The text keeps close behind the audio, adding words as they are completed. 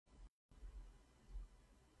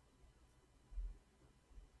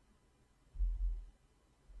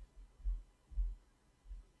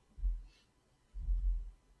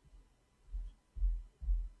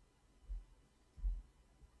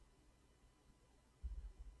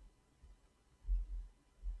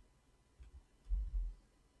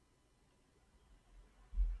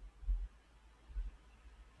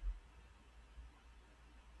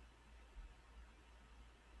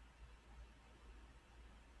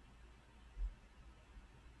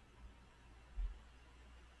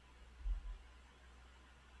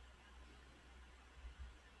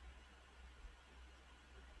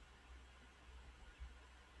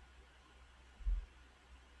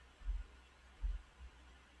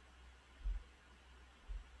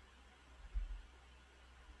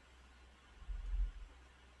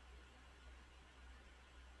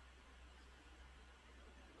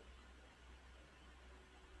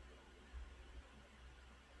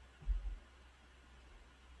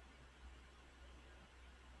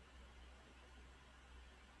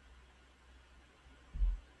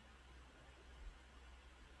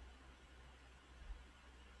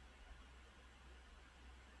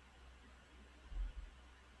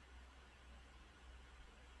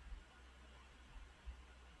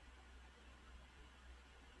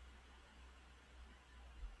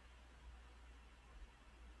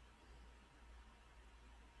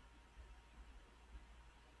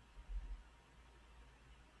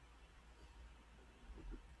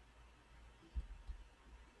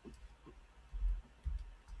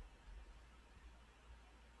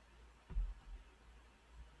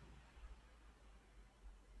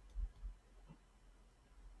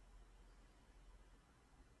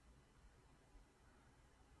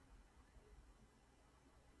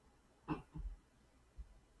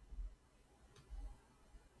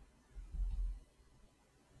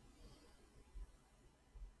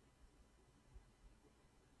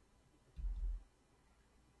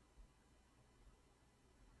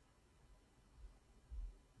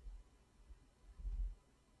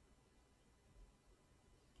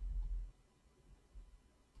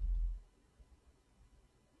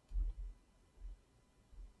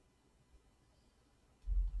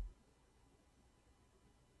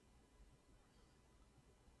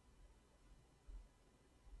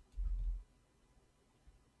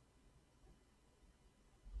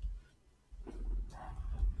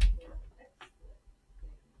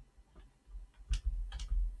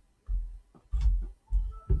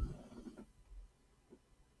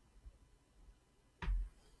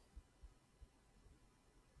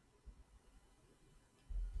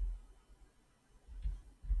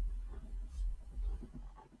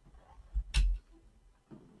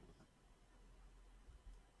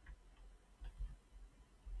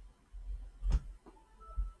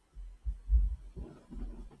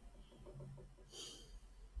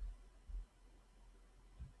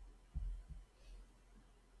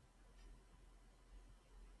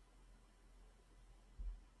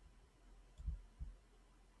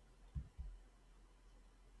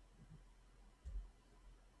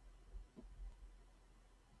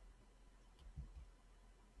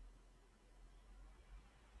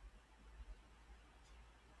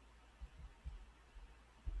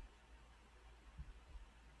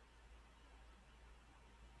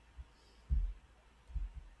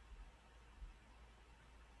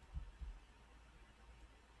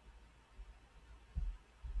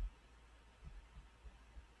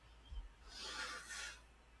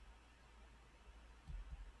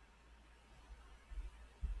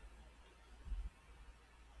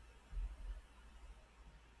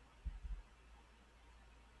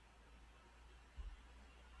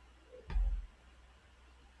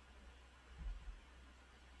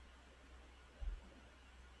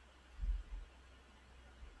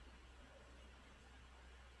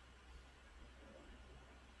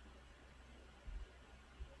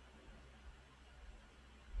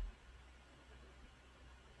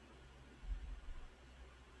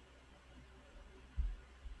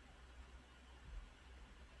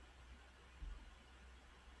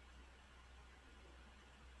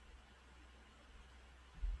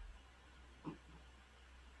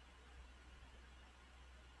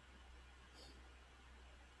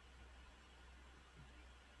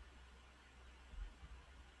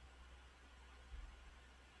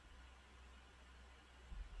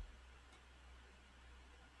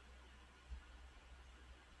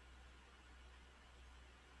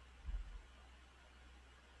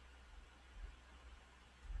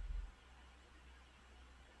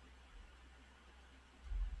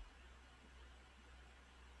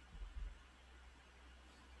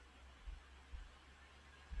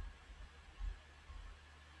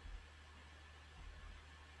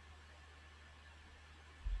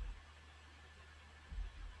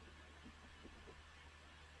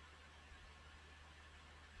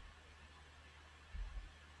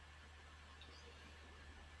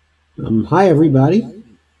Hi, everybody.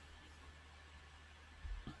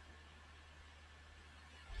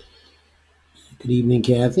 Good evening,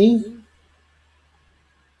 Kathy.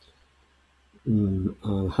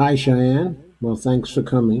 Hi, Cheyenne. Well, thanks for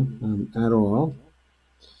coming at all.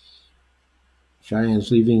 Cheyenne's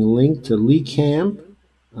leaving a link to Lee Camp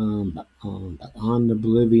on the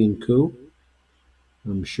Bolivian coup.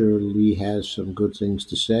 I'm sure Lee has some good things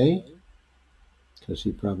to say because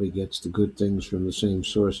he probably gets the good things from the same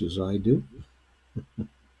sources I do.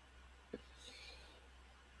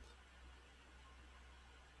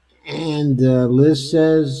 And Liz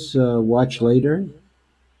says, watch later.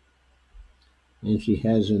 And she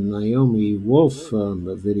has a Naomi Wolf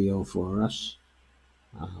video for us.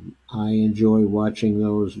 I enjoy watching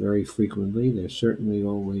those very frequently. They're certainly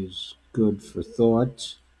always good for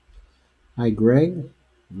thought. Hi, Greg.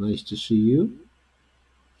 Nice to see you.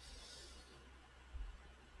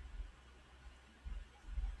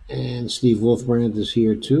 And Steve Wolfbrand is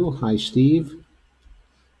here too. Hi, Steve.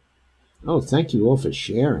 Oh, thank you all for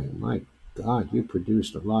sharing. My God, you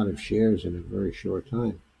produced a lot of shares in a very short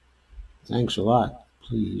time. Thanks a lot.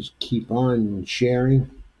 Please keep on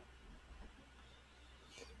sharing,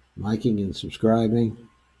 liking, and subscribing.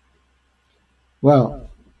 Well,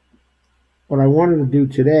 what I wanted to do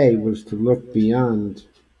today was to look beyond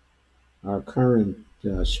our current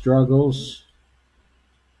struggles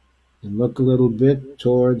and look a little bit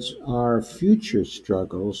towards our future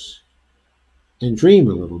struggles and dream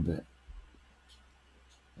a little bit.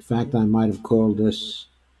 In fact, I might have called this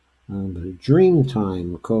the dream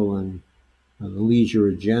time, the leisure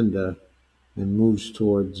agenda, and moves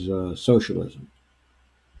towards socialism.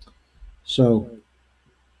 So,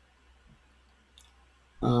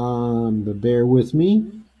 but bear with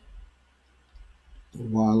me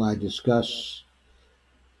while I discuss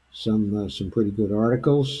some pretty good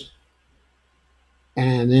articles,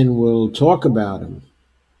 and then we'll talk about them.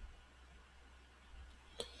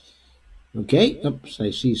 Okay. Oops,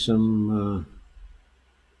 I see some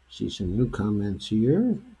new comments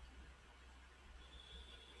here.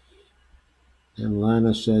 And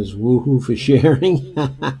Lana says, woohoo for sharing.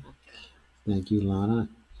 Thank you, Lana.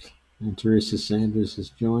 And Teresa Sanders has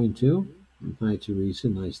joined too. Hi, Teresa.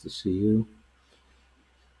 Nice to see you.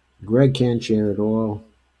 Greg can't share at all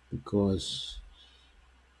because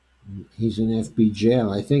he's in FB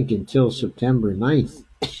jail, I think, until September 9th,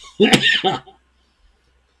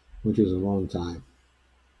 which is a long time.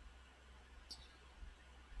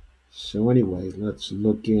 So, anyway, let's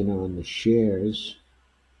look in on the shares.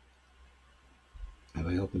 Have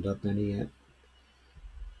I opened up any yet?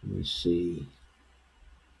 Let me see.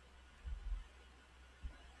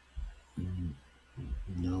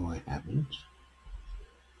 No, I haven't.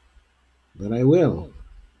 But I will.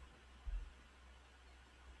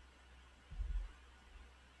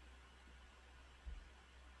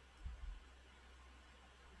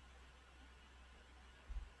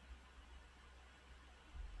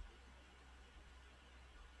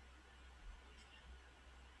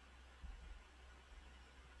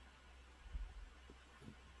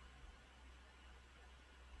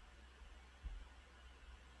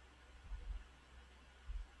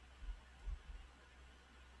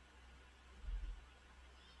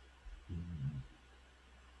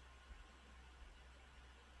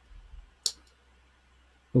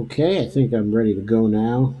 Okay, I think I'm ready to go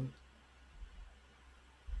now.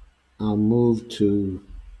 I'll move to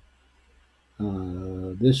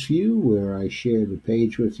this view where I share the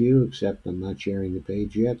page with you, except I'm not sharing the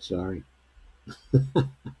page yet. Sorry.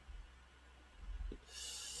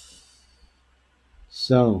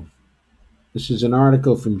 So, this is an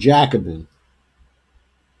article from Jacobin,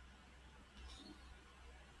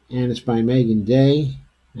 and it's by Megan Day,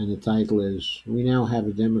 and the title is "We Now Have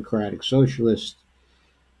a Democratic Socialist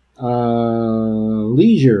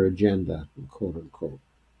Leisure Agenda," quote unquote.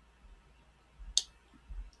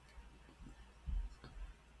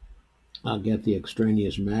 I'll get the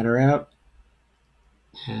extraneous matter out,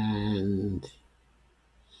 and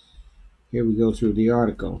here we go through the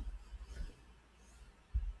article.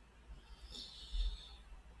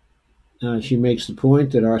 She makes the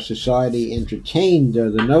point that our society entertained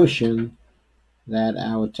the notion that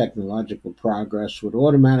our technological progress would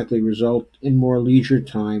automatically result in more leisure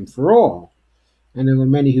time for all, and there were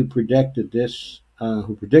many who predicted this,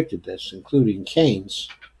 including Keynes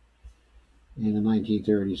in the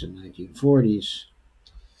 1930s and 1940s.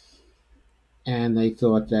 And they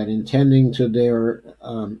thought that in tending to their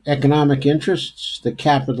economic interests, the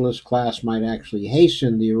capitalist class might actually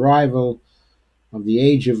hasten the arrival of the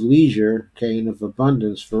age of leisure, okay, and of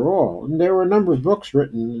abundance for all. And there were a number of books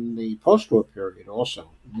written in the post-war period also,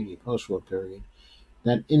 immediate post-war period,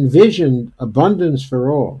 that envisioned abundance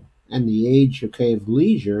for all and the age, okay, of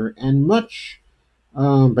leisure and much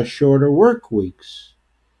but shorter work weeks.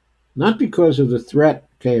 Not because of the threat,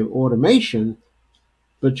 okay, of automation,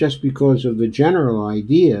 but just because of the general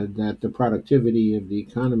idea that the productivity of the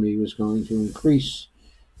economy was going to increase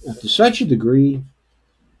to such a degree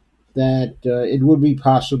that it would be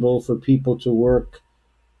possible for people to work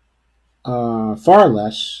far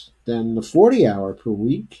less than the 40-hour per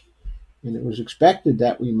week. And it was expected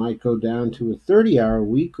that we might go down to a 30-hour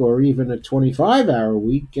week or even a 25-hour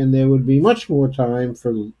week, and there would be much more time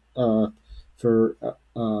for for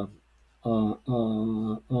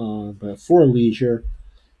leisure,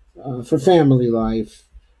 for family life,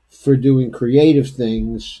 for doing creative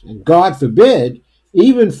things, and God forbid,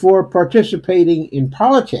 even for participating in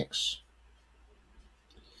politics.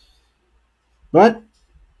 But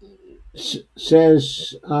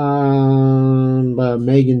says Megan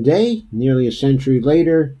Day, nearly a century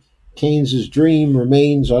later, Keynes's dream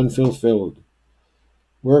remains unfulfilled.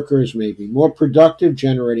 Workers may be more productive,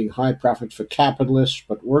 generating high profit for capitalists,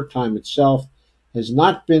 but work time itself has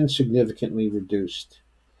not been significantly reduced.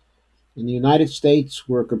 In the United States,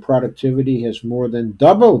 worker productivity has more than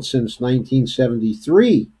doubled since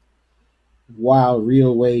 1973, while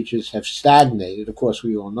real wages have stagnated. Of course,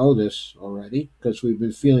 we all know this already because we've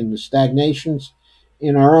been feeling the stagnations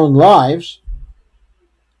in our own lives.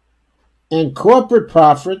 And corporate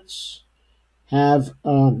profits have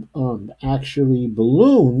actually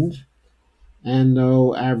ballooned. And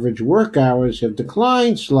though average work hours have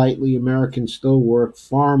declined slightly, Americans still work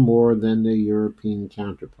far more than their European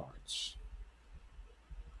counterparts.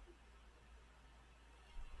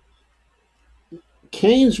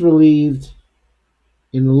 Keynes believed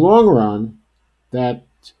in the long run that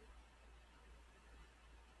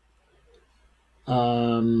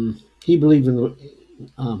he believed in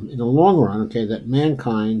the long run, okay, that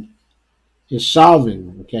mankind is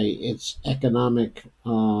solving, okay, its economic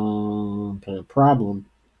problem.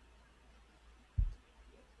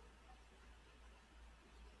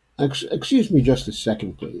 Excuse me just a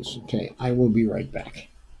second, please. Okay, I will be right back.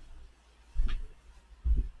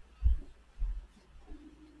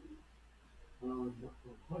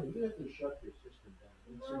 Honey, you have to shut your system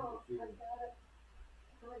down. No, I got it.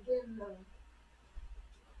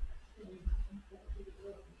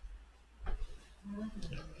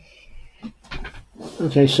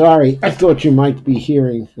 Okay, sorry. I thought you might be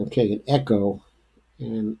hearing, okay, an echo,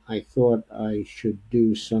 and I thought I should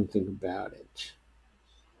do something about it.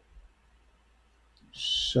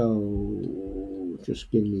 So, just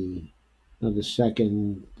give me another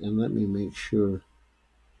second and let me make sure.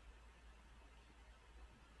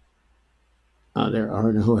 There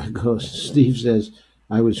are no echoes. Steve says,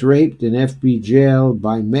 I was raped in FB jail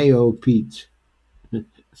by Mayo Pete.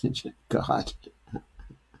 God.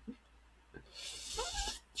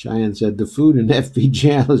 Cheyenne said, the food in FB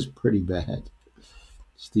jail is pretty bad.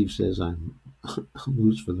 Steve says, I'm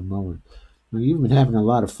loose for the moment. Well, you've been having a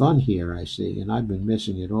lot of fun here, I see, and I've been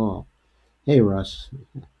missing it all. Hey, Russ.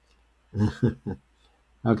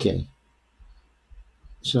 Okay.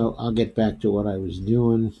 So I'll get back to what I was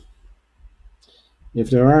doing. If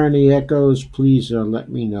there are any echoes, please let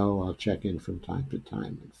me know. I'll check in from time to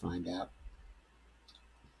time and find out.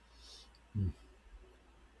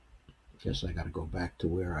 Guess I got to go back to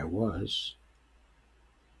where I was.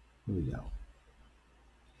 Here we go.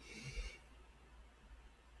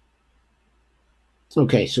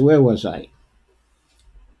 Okay, so where was I?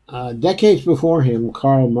 Decades before him,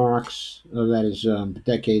 Karl Marx, that is,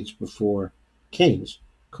 decades before Keynes,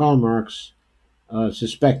 Karl Marx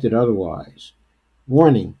suspected otherwise,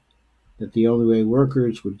 warning that the only way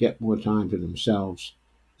workers would get more time to themselves,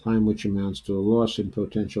 time which amounts to a loss in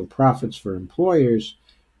potential profits for employers,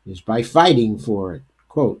 is by fighting for it.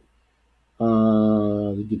 Quote,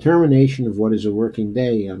 the determination of what is a working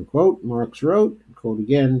day, unquote, Marx wrote, quote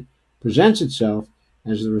again, presents itself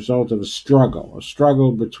as the result of a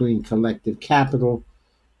struggle between collective capital,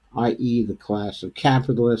 i.e. the class of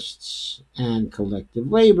capitalists, and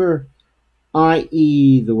collective labor,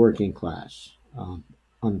 i.e. the working class,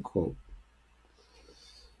 unquote.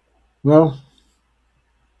 Well,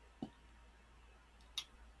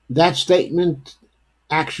 that statement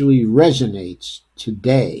actually resonates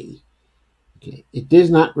today. Okay. It does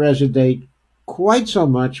not resonate quite so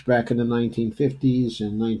much back in the 1950s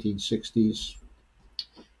and 1960s,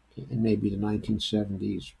 and maybe the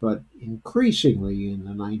 1970s, but increasingly in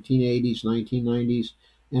the 1980s, 1990s,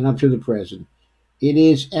 and up to the present, it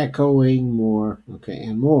is echoing more, okay,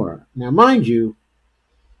 and more. Now, mind you,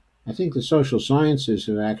 I think the social sciences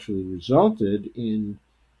have actually resulted in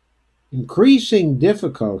increasing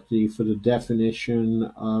difficulty for the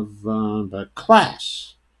definition of the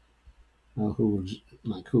class. Who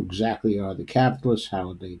who exactly are the capitalists? How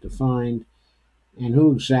are they defined? And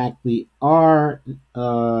who exactly are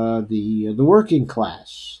the working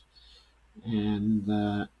class?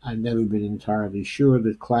 And I've never been entirely sure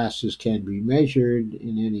that classes can be measured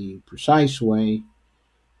in any precise way,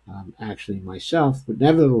 actually myself, but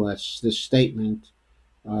nevertheless, this statement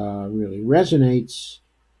really resonates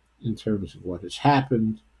in terms of what has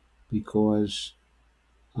happened because,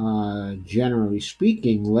 generally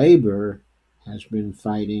speaking, labor has been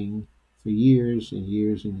fighting for years and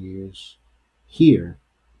years and years here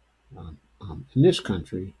in this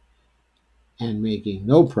country and making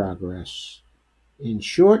no progress in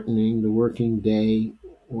shortening the working day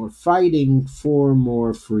or fighting for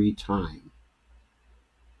more free time.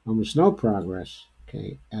 Almost no progress,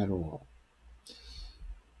 okay, at all.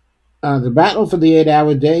 The battle for the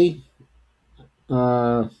 8-hour day,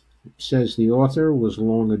 uh, says the author, was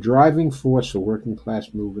long a driving force for working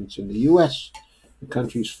class movements in the U.S. The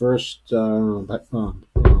country's first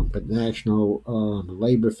national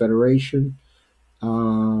labor federation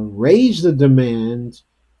raised the demand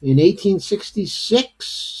in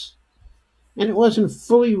 1866, and it wasn't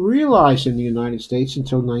fully realized in the United States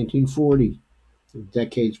until 1940. The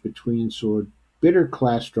decades between saw bitter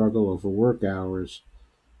class struggle over work hours,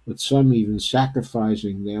 with some even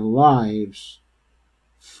sacrificing their lives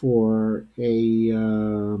for a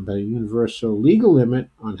universal legal limit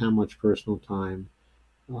on how much personal time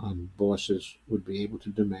bosses would be able to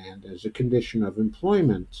demand as a condition of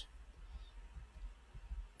employment.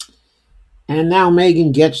 And now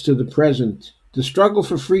Megan gets to the present. The struggle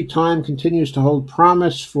for free time continues to hold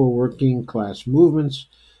promise for working class movements,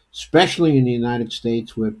 especially in the United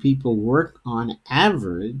States, where people work on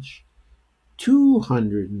average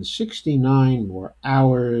 269 more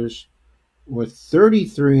hours or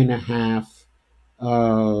 33 and a half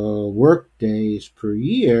work days per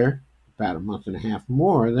year, about a month and a half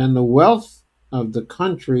more, than the wealth of the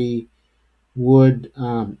country would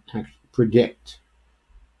predict.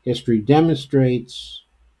 History demonstrates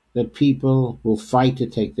that people will fight to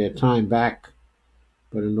take their time back,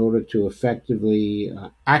 but in order to effectively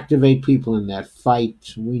activate people in that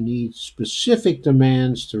fight, we need specific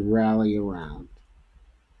demands to rally around.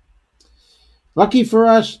 Lucky for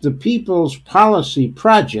us, the People's Policy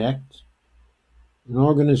Project, an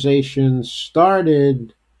organization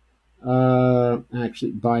started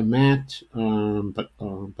actually by Matt,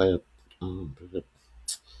 by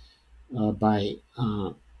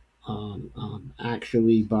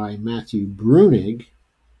actually by Matthew Brunig.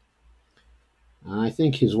 I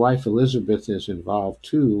think his wife Elizabeth is involved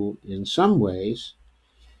too in some ways.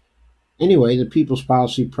 Anyway, the People's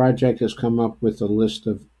Policy Project has come up with a list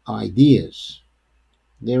of ideas.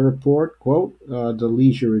 Their report, quote, The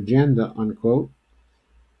Leisure Agenda, unquote,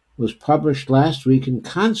 was published last week in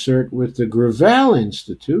concert with the Gravel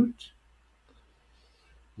Institute.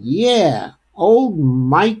 Yeah, old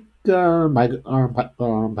Mike, Mike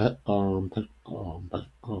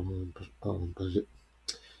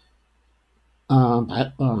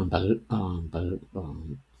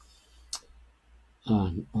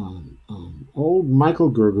old Michael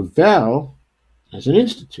Gravel as an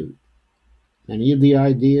institute. Many of the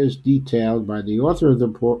ideas detailed by the author of the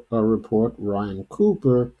report, Ryan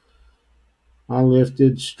Cooper, are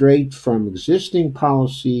lifted straight from existing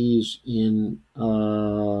policies in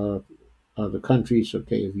the countries, of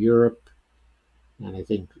Europe, and I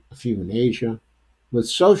think a few in Asia, with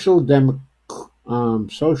social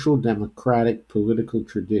democratic political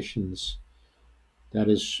traditions, that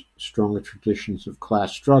is, stronger traditions of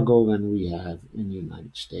class struggle than we have in the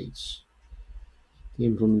United States. The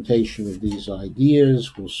implementation of these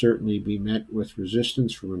ideas will certainly be met with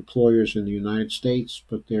resistance from employers in the United States,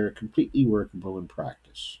 but they are completely workable in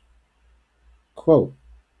practice. Quote,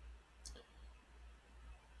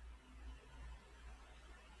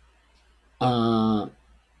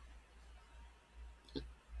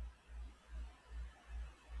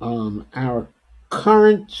 our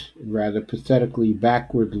current, rather pathetically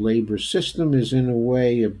backward labor system is in a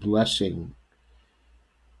way a blessing.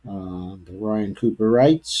 Ryan Cooper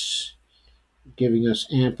writes, giving us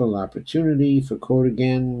ample opportunity for, quote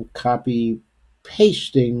again, copy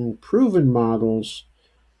pasting proven models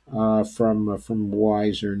from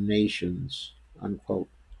wiser nations, unquote.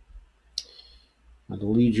 The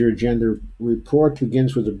Leisure Agenda report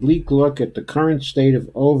begins with a bleak look at the current state of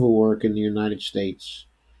overwork in the United States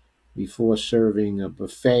before serving a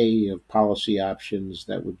buffet of policy options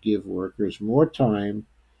that would give workers more time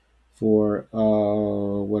for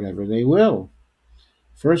whatever they will.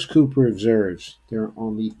 First, Cooper observes there are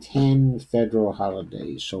only 10 federal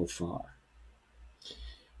holidays so far.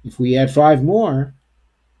 If we add 5 more,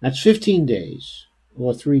 that's 15 days,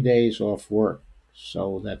 or 3 days off work.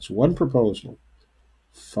 So that's one proposal.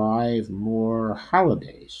 5 more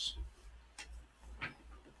holidays,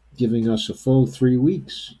 giving us a full 3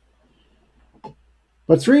 weeks.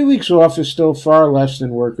 But 3 weeks off is still far less than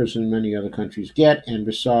workers in many other countries get, and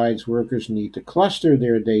besides, workers need to cluster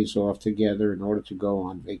their days off together in order to go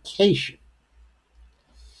on vacation.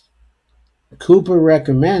 Cooper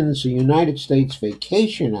recommends a United States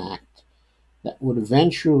Vacation Act that would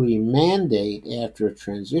eventually mandate, after a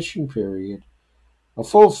transition period, a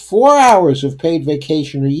full 4 hours of paid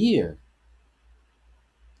vacation a year.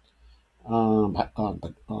 But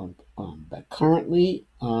currently,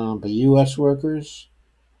 the U.S. workers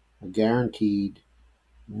are guaranteed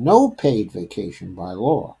no paid vacation by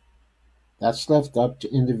law. That's left up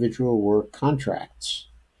to individual work contracts.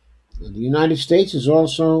 And the United States is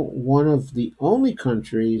also one of the only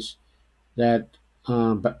countries that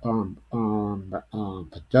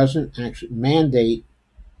doesn't actually mandate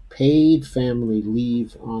paid family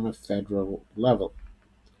leave on a federal level.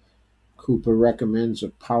 Cooper recommends a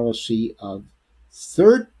policy of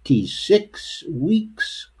 36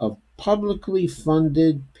 weeks of publicly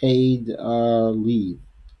funded paid leave.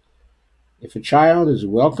 If a child is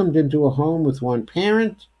welcomed into a home with one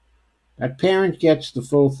parent, that parent gets the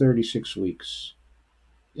full 36 weeks.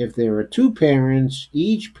 If there are two parents,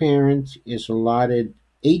 each parent is allotted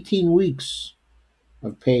 18 weeks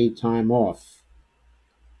of paid time off,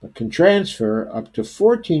 but can transfer up to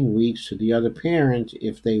 14 weeks to the other parent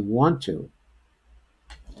if they want to.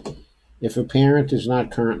 If a parent is not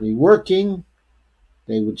currently working,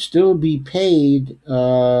 they would still be paid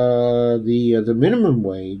the minimum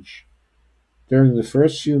wage during the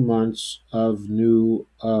first few months of new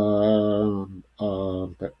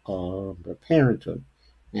parenthood.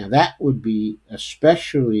 Now, that would be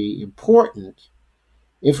especially important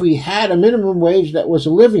if we had a minimum wage that was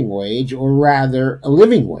a living wage, or rather a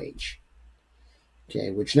living wage,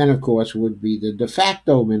 okay, which then, of course, would be the de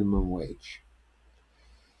facto minimum wage.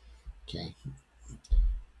 Okay.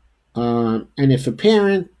 And if a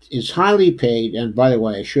parent is highly paid, and by the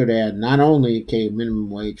way, I should add, not only a minimum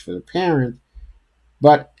wage for the parent,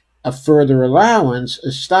 but a further allowance,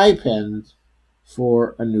 a stipend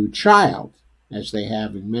for a new child, as they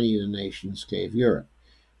have in many of the nations of Europe.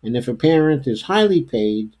 And if a parent is highly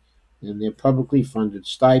paid, then their publicly funded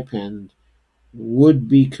stipend would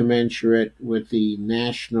be commensurate with the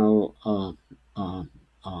national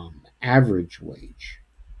average wage.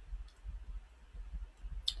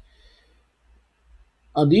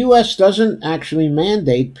 The U.S. doesn't actually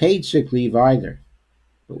mandate paid sick leave either,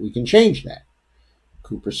 but we can change that.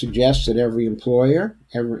 Cooper suggests that every employee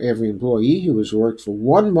who has worked for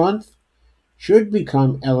 1 month should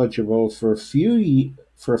become eligible for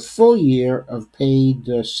a full year of paid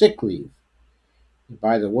sick leave. And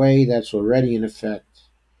by the way, that's already in effect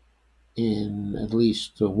in at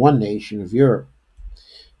least one nation of Europe.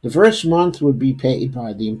 The first month would be paid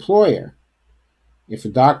by the employer. If a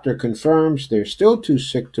doctor confirms they're still too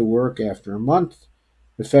sick to work after a month,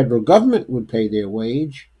 the federal government would pay their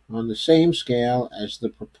wage on the same scale as the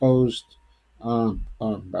proposed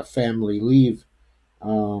family leave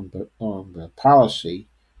policy.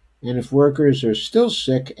 And if workers are still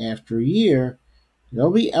sick after a year,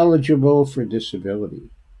 they'll be eligible for disability.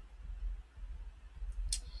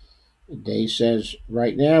 Day says,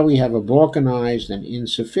 right now we have a balkanized and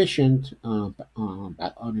insufficient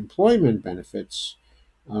unemployment benefits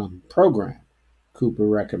program. Cooper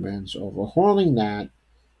recommends overhauling that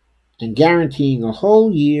and guaranteeing a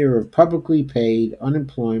whole year of publicly paid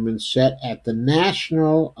unemployment set at the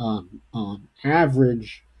national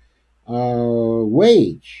average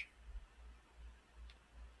wage.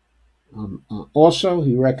 Also,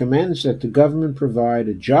 he recommends that the government provide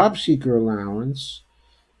a job seeker allowance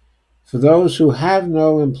for those who have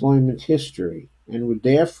no employment history and would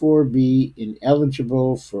therefore be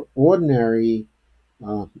ineligible for ordinary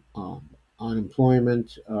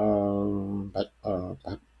unemployment,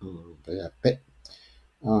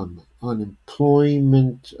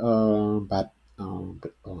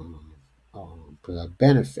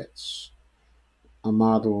 benefits, a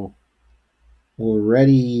model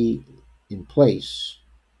already in place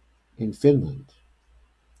in Finland.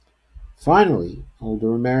 Finally,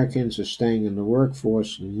 older Americans are staying in the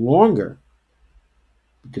workforce longer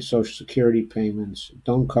because Social Security payments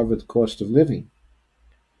don't cover the cost of living,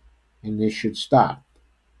 and this should stop.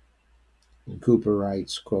 And Cooper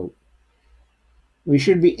writes, quote, We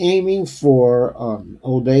should be aiming for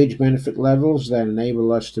old age benefit levels that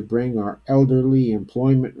enable us to bring our elderly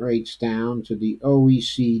employment rates down to the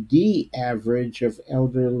OECD average of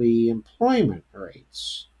elderly employment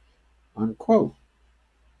rates, unquote.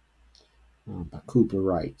 Cooper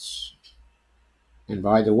writes. And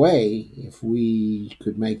by the way, if we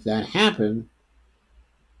could make that happen,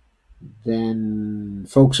 then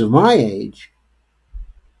folks of my age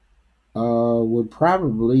would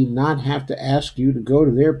probably not have to ask you to go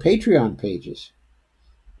to their Patreon pages.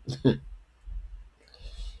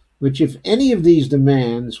 Which, if any of these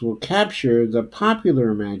demands will capture the popular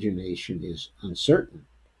imagination, is uncertain.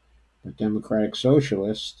 But democratic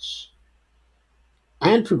socialists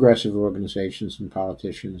and progressive organizations and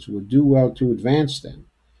politicians would do well to advance them.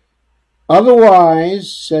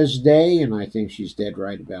 Otherwise, says Day, and I think she's dead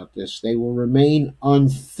right about this, they will remain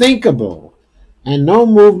unthinkable, and no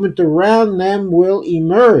movement around them will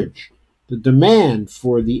emerge. The demand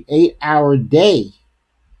for the 8-hour day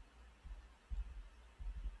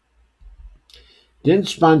didn't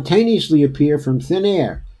spontaneously appear from thin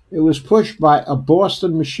air. It was pushed by a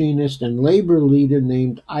Boston machinist and labor leader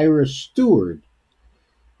named Ira Stewart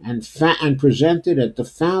and presented at the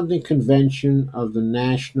founding convention of the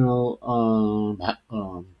National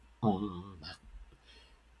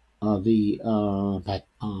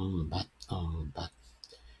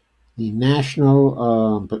the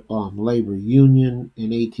National Labor Union in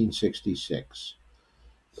 1866,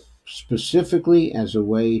 specifically as a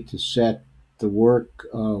way to set the work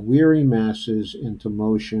weary masses into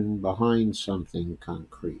motion behind something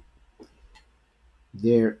concrete.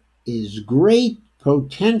 There is great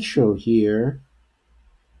potential here,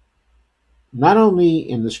 not only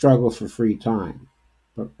in the struggle for free time,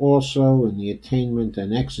 but also in the attainment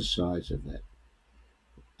and exercise of it.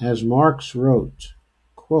 As Marx wrote,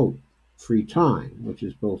 quote, free time, which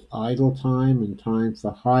is both idle time and time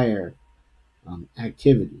for higher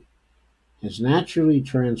activity, has naturally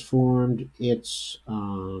transformed its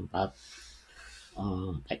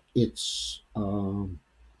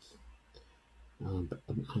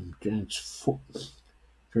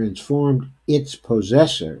transformed its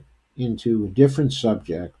possessor into a different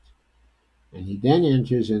subject, and he then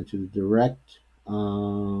enters into the direct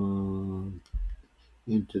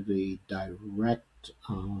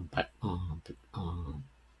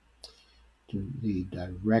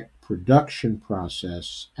production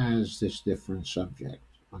process as this different subject,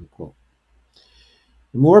 unquote.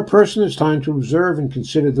 The more a person has time to observe and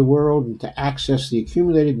consider the world and to access the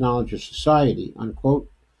accumulated knowledge of society,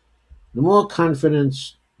 unquote, the more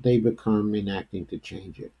confidence they become in acting to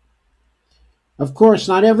change it. Of course,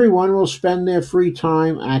 not everyone will spend their free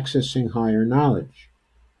time accessing higher knowledge.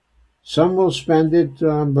 Some will spend it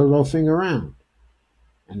loafing around,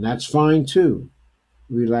 and that's fine too.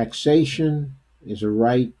 Relaxation is a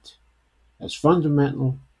right as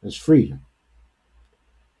fundamental as freedom.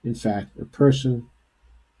 In fact, a person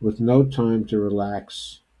with no time to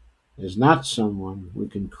relax is not someone we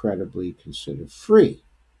can credibly consider free.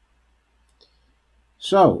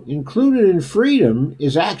 So, included in freedom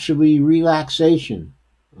is actually relaxation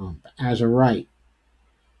as a right,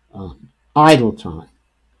 idle time.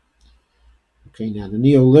 Okay, now the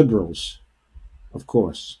neoliberals, of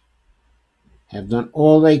course, have done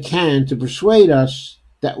all they can to persuade us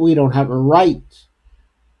that we don't have a right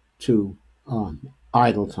to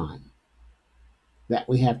idle time, that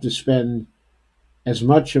we have to spend as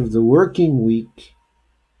much of the working week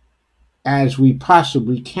as we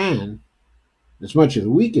possibly can, as much of the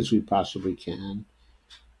week as we possibly can,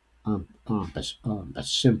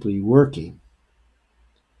 simply working.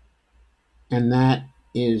 And that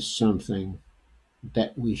is something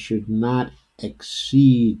that we should not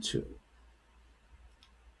accede to.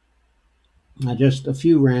 Now, just a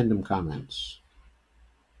few random comments.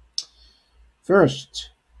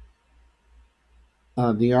 First,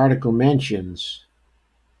 the article mentions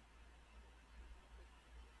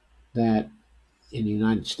that in the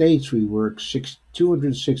United States we work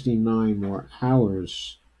 269 more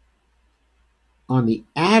hours on the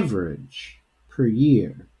average per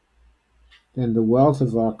year than the wealth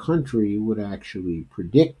of our country would actually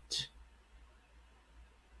predict.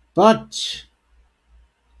 But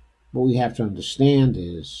what we have to understand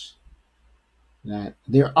is that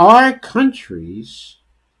there are countries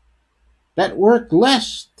that work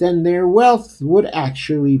less than their wealth would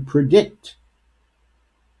actually predict.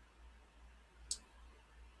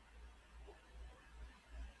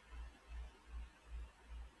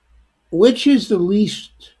 Which is the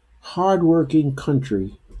least hardworking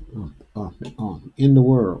country in the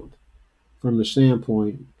world from the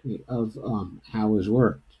standpoint of how it's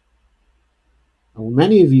worked? Well,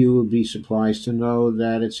 many of you will be surprised to know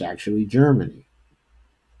that it's actually Germany.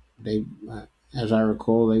 They, as I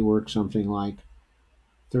recall, they work something like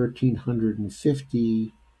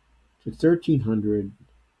 1,350 to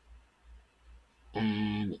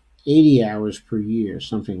 1,380 hours per year,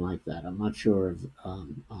 something like that. I'm not sure of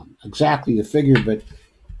exactly the figure, but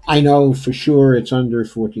I know for sure it's under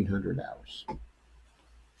 1,400 hours.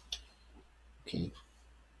 Okay.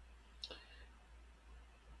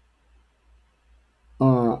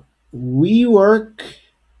 We work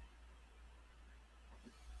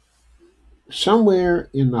somewhere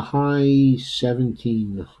in the high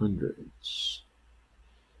 1700s.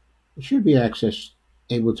 We should be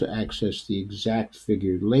able to access the exact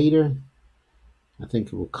figure later. I think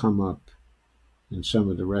it will come up in some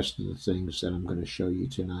of the rest of the things that I'm going to show you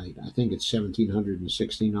tonight. I think it's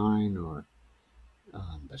 1769 or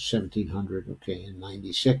 1700, okay, and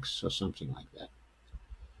 96 or something like that.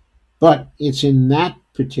 But it's in that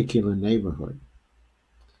particular neighborhood.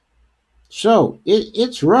 So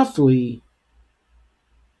it's roughly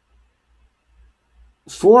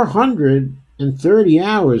 430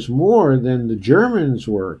 hours more than the Germans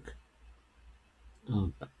work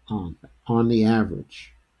on, on the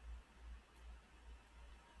average.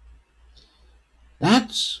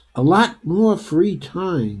 That's a lot more free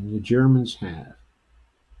time the Germans have.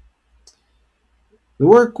 The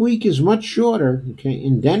work week is much shorter, okay,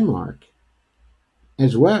 in Denmark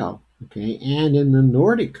as well, okay, and in the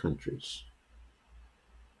Nordic countries.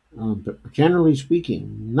 But generally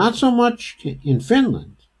speaking, not so much in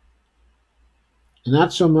Finland, and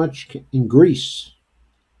not so much in Greece,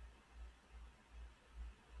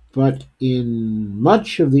 but in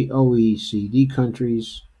much of the OECD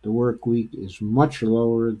countries, the work week is much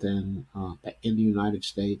lower than in the United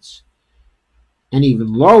States, and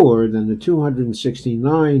even lower than the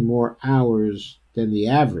 269 more hours than the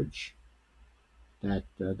average that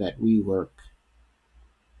we work.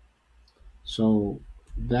 So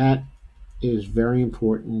that is very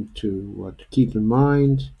important to keep in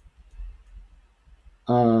mind.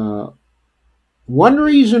 One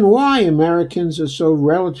reason why Americans are so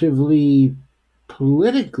relatively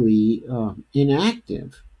politically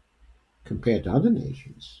inactive compared to other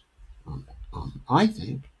nations, I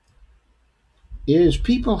think, is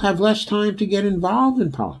people have less time to get involved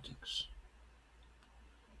in politics.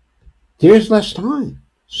 There's less time.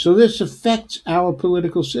 So this affects our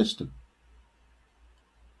political system.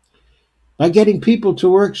 By getting people to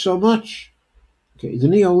work so much, okay, the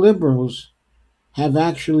neoliberals have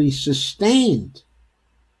actually sustained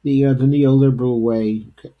the neoliberal way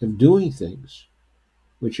of doing things,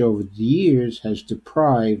 which over the years has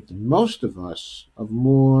deprived most of us of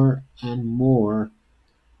more and more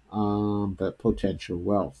potential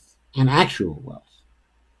wealth and actual wealth,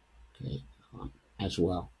 okay, as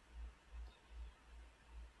well.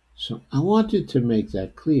 So I wanted to make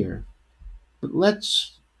that clear, but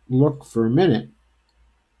let's look for a minute.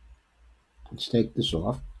 Let's take this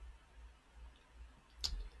off.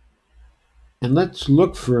 And let's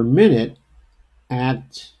look for a minute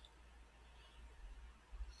at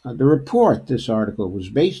the report this article was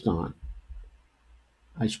based on.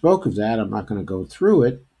 I spoke of that. I'm not going to go through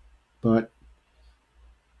it, but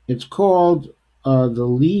it's called The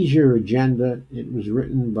Leisure Agenda. It was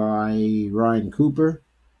written by Ryan Cooper,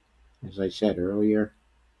 as I said earlier.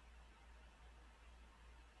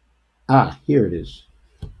 Here it is.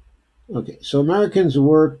 Okay, so Americans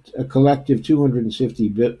worked a collective 250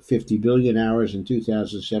 billion hours in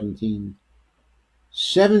 2017,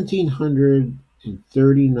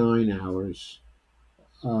 1,739 hours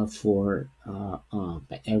for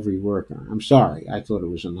every worker. I'm sorry, I thought it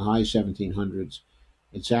was in the high 1700s.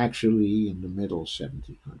 It's actually in the middle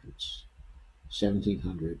 1700s,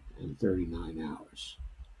 1,739 hours.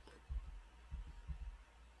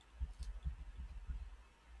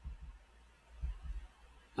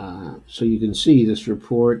 So you can see this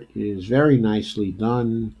report is very nicely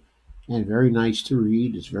done and very nice to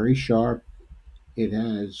read. It's very sharp. It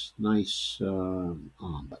has nice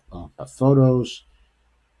photos,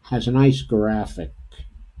 has a nice graphic,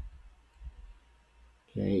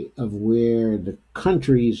 okay, of where the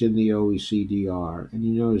countries in the OECD are. And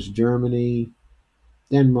you notice Germany,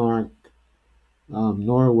 Denmark,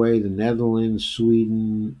 Norway, the Netherlands,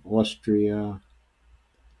 Sweden, Austria,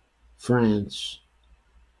 France.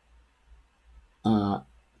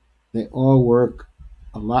 They all work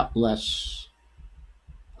a lot less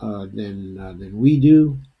than we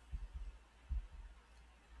do.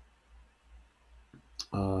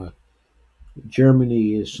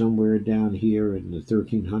 Germany is somewhere down here in the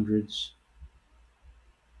 1300s.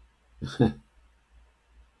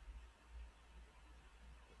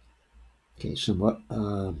 Okay, some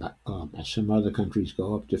other countries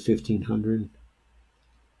go up to 1,500.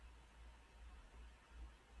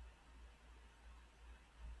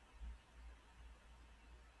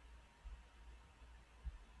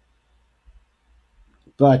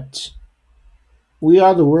 But we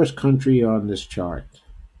are the worst country on this chart.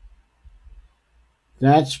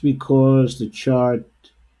 That's because the chart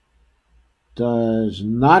does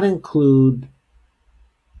not include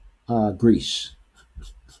Greece.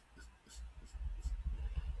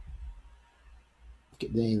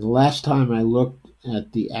 The last time I looked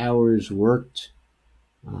at the hours worked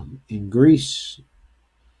in Greece,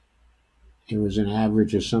 it was an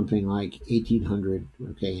average of something like 1,800,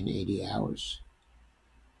 okay, in 80 hours.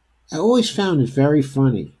 I always found it very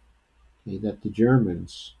funny, okay, that the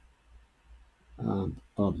Germans,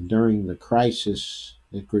 during the crisis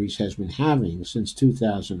that Greece has been having since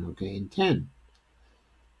 2010,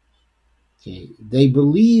 okay, they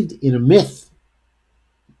believed in a myth.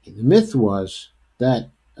 The myth was that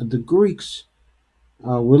the Greeks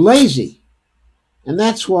were lazy, and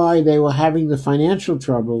that's why they were having the financial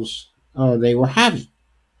troubles they were having.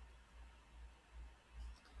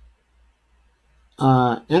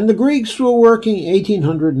 And the Greeks were working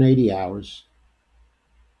 1,880 hours,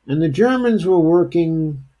 and the Germans were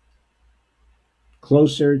working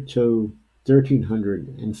closer to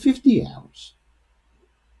 1,350 hours.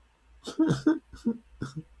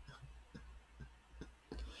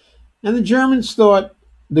 And the Germans thought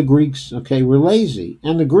the Greeks, okay, were lazy,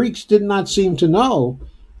 and the Greeks did not seem to know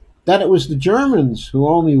that it was the Germans who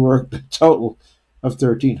only worked a total of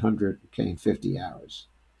 1,350 hours.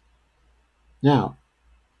 Now,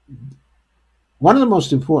 one of the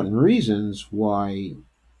most important reasons why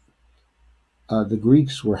the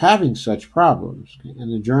Greeks were having such problems, okay,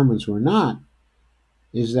 and the Germans were not,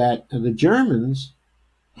 is that the Germans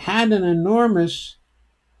had an enormous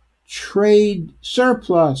trade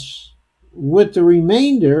surplus with the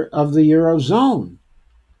remainder of the Eurozone.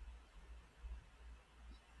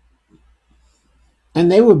 And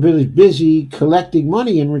they were busy collecting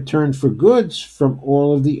money in return for goods from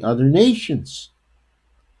all of the other nations.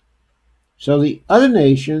 So the other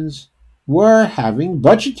nations were having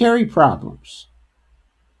budgetary problems.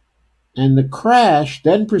 And the crash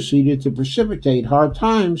then proceeded to precipitate hard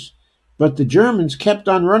times, but the Germans kept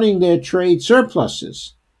on running their trade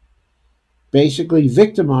surpluses, basically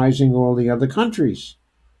victimizing all the other countries,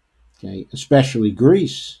 okay, especially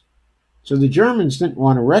Greece. So the Germans didn't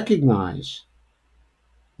want to recognize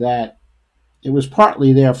that it was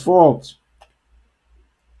partly their fault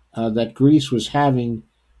that Greece was having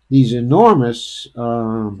these enormous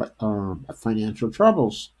financial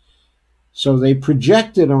troubles. So they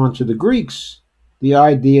projected onto the Greeks the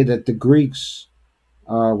idea that the Greeks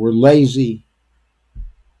were lazy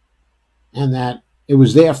and that it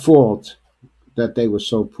was their fault that they were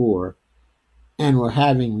so poor and were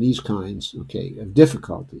having these kinds, okay, of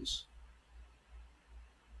difficulties.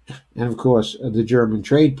 And of course, the German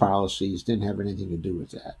trade policies didn't have anything to do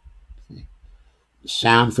with that. Okay.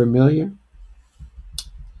 Sound familiar?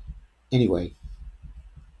 Anyway,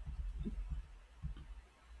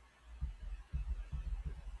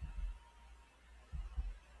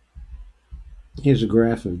 here's a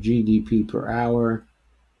graph of GDP per hour,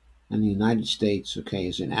 and the United States, okay,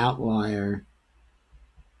 is an outlier.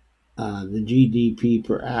 The GDP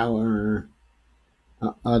per hour,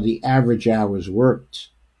 the average hours worked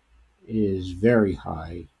is very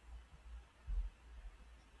high.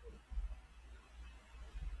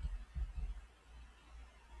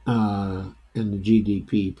 And the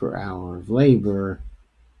GDP per hour of labor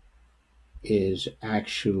is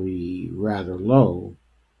actually rather low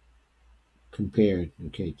compared,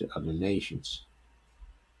 okay, to other nations.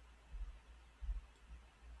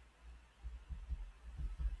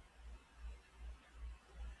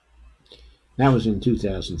 That was in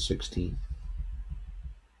 2016.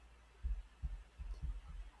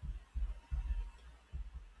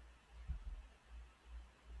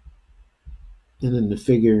 And then the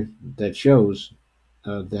figure that shows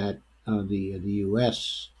that the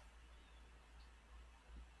U.S.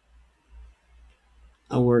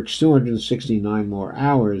 Works 269 more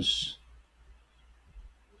hours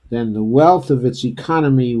than the wealth of its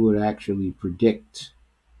economy would actually predict.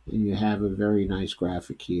 And you have a very nice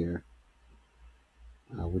graphic here,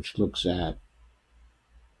 which looks at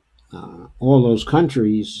all those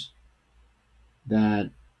countries that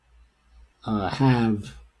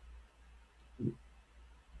have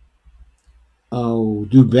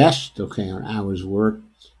do best, okay, on hours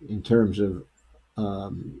worked in terms of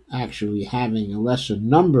actually having a lesser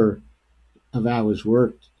number of hours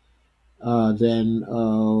worked then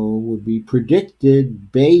would be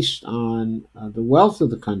predicted based on the wealth of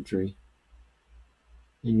the country.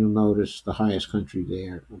 And you'll notice the highest country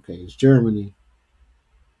there, okay, is Germany.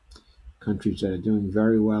 Countries that are doing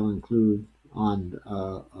very well include, on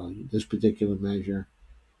this particular measure,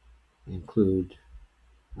 include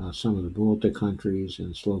some of the Baltic countries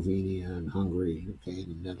and Slovenia and Hungary, okay,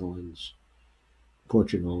 the Netherlands,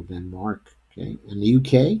 Portugal, Denmark, okay, and the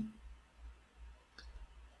UK.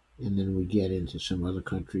 And then we get into some other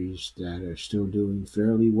countries that are still doing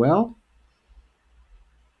fairly well.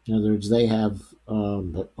 In other words, they have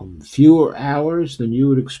fewer hours than you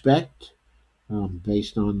would expect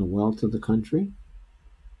based on the wealth of the country.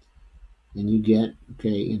 And you get,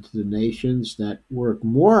 okay, into the nations that work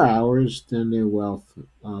more hours than their wealth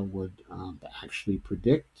would actually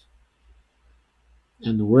predict.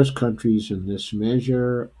 And the worst countries in this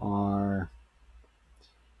measure are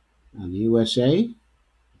the USA,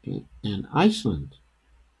 okay, and Iceland,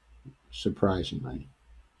 surprisingly.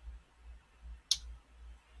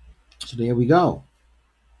 So there we go.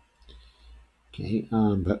 Okay,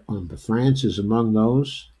 but France is among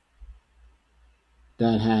those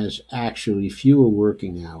that has actually fewer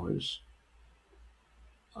working hours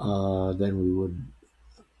than we would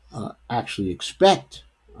actually expect,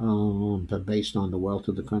 but based on the wealth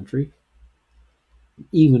of the country.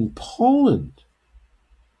 Even Poland,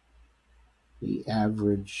 the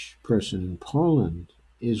average person in Poland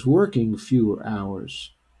is working fewer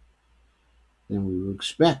hours than we would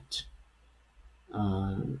expect,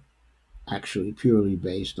 uh, actually purely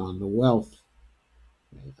based on the wealth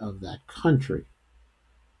of that country.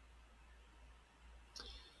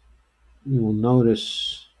 You will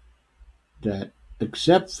notice that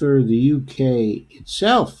except for the UK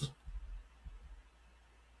itself,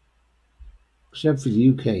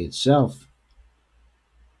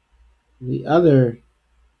 the other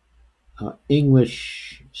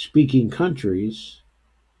English speaking countries,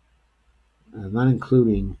 not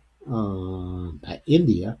including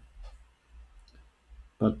India,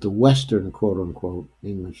 but the Western quote unquote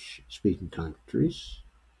English speaking countries,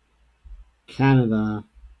 Canada,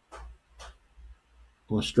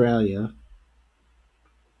 Australia,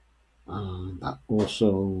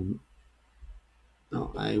 also,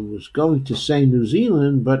 no, I was going to say New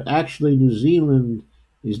Zealand, but actually New Zealand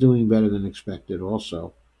is doing better than expected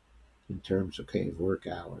also in terms of work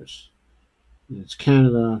hours. And it's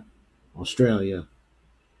Canada, Australia,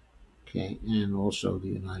 okay, and also the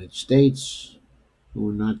United States, who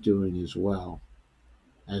are not doing as well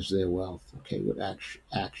as their wealth, okay, would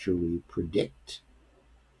actually predict.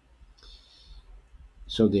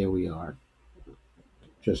 So there we are.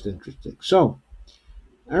 Just interesting. So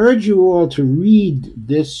I urge you all to read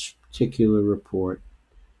this particular report.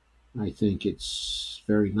 I think it's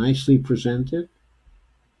very nicely presented.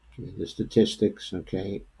 Okay, the statistics,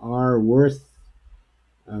 okay, are worth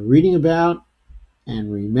reading about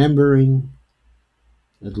and remembering,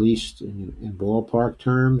 at least in ballpark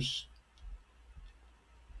terms.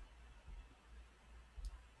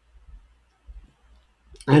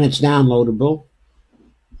 And it's downloadable.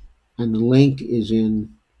 And the link is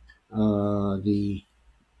in the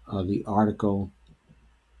article,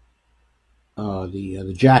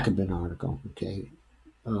 the Jacobin article, okay,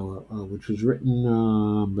 which was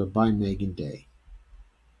written by Megan Day.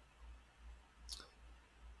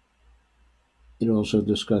 It also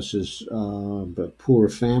discusses poor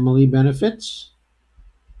family benefits,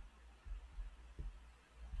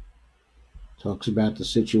 talks about the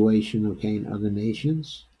situation, okay, in other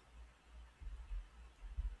nations.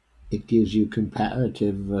 It gives you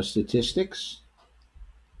comparative statistics.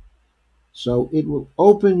 So it will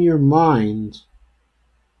open your mind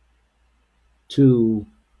to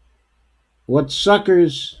what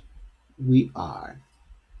suckers we are.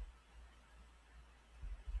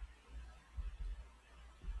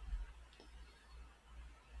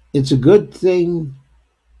 It's a good thing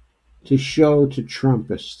to show to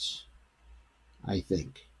Trumpists, I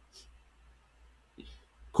think.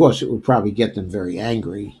 Of course, it would probably get them very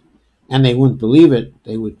angry, and they wouldn't believe it.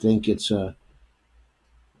 They would think it's a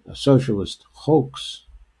socialist hoax,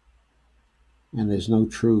 and there's no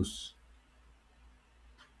truth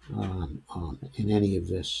in any of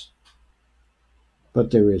this.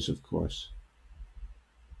 But there is, of course.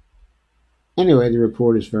 Anyway, the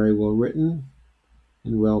report is very well written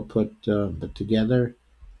and well put together,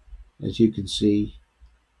 as you can see.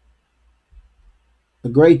 A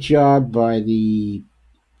great job by the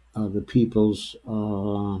People's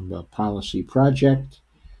Policy Project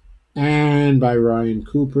and by Ryan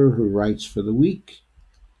Cooper, who writes for The Week.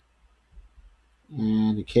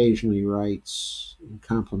 and occasionally writes in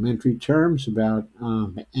complimentary terms about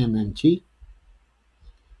MMT.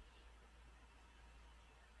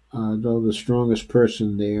 Though the strongest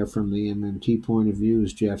person there from the MMT point of view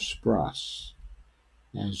is Jeff Spross,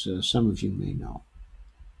 as some of you may know.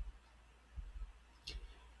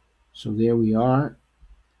 So there we are,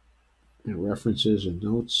 and references and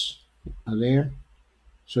notes are there.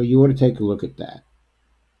 So you ought to take a look at that.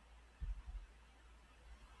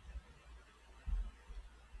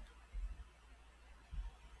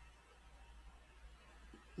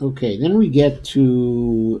 Okay, then we get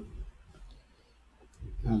to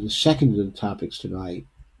the second of the topics tonight,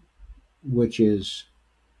 which is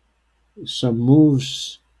some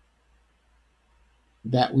moves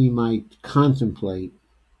that we might contemplate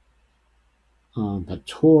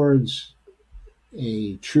towards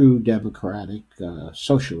a true democratic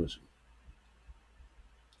socialism.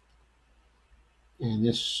 And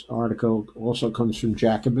this article also comes from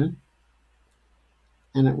Jacobin,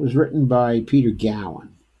 and it was written by Peter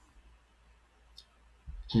Gowan,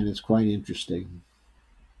 and it's quite interesting.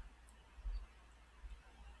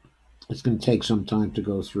 It's going to take some time to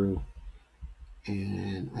go through,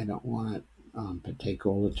 and I don't want to take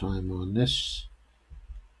all the time on this.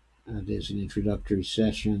 There's an introductory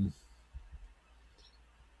session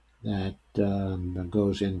that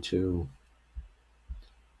goes into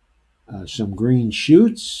some green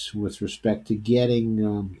shoots with respect to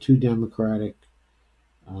getting to democratic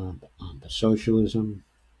socialism,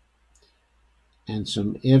 and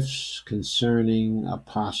some ifs concerning a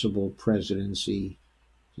possible presidency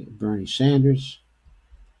of Bernie Sanders.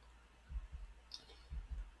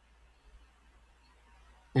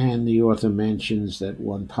 And the author mentions that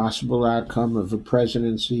one possible outcome of a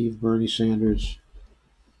presidency of Bernie Sanders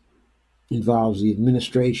involves the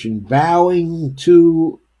administration bowing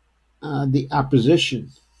to the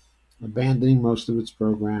opposition, abandoning most of its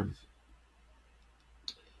program,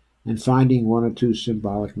 and finding one or two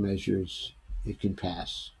symbolic measures it can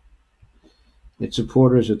pass. Its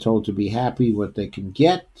supporters are told to be happy what they can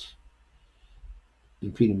get.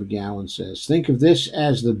 And Peter McGowan says, think of this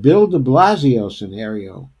as the Bill de Blasio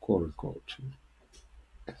scenario, quote unquote.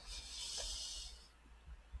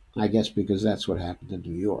 I guess because that's what happened in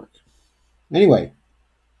New York. Anyway,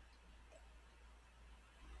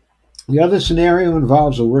 the other scenario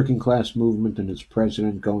involves a working class movement and its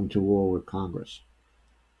president going to war with Congress.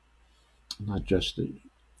 Not just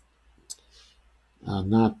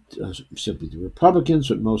not simply the Republicans,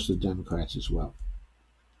 but most of the Democrats as well.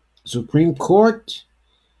 Supreme Court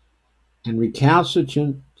and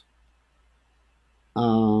recalcitrant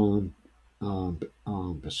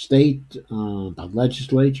state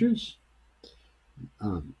legislatures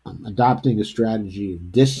adopting a strategy of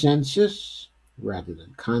dissensus rather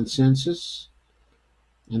than consensus,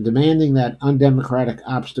 and demanding that undemocratic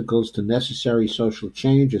obstacles to necessary social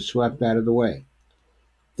change are swept out of the way.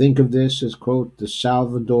 Think of this as, quote, the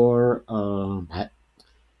Salvador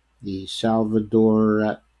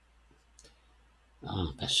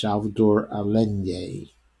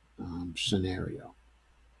Allende scenario,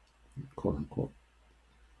 quote unquote.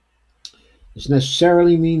 This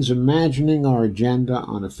necessarily means imagining our agenda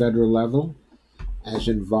on a federal level as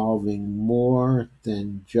involving more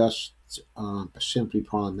than just simply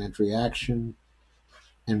parliamentary action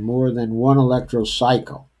and more than one electoral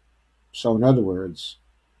cycle. So, in other words,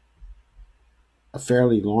 a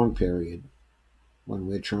fairly long period when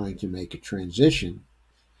we're trying to make a transition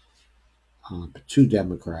to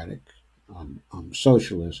democratic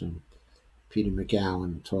socialism. Peter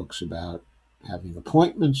McGowan talks about having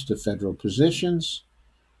appointments to federal positions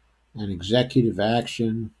and executive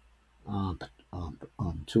action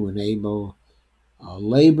to enable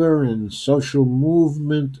labor and social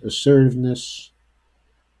movement assertiveness.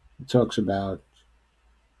 He talks about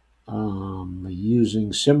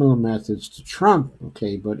using similar methods to Trump,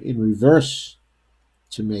 okay, but in reverse,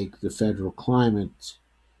 to make the federal climate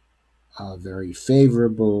very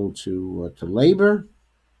favorable to labor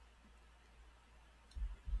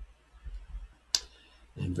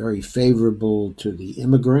and very favorable to the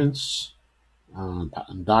immigrants,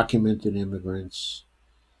 undocumented immigrants,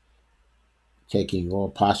 taking all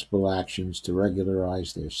possible actions to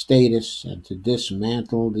regularize their status and to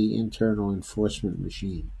dismantle the internal enforcement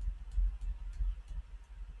machine.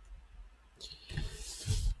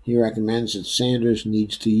 He recommends that Sanders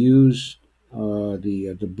needs to use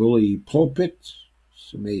the bully pulpit.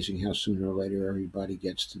 It's amazing how sooner or later everybody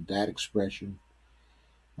gets to that expression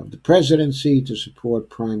of the presidency to support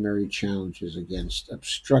primary challenges against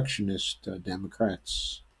obstructionist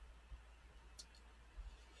Democrats.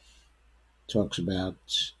 Talks about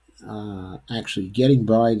actually getting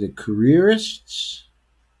by the careerists,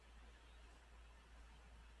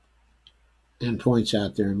 and points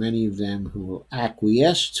out there are many of them who will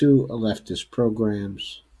acquiesce to leftist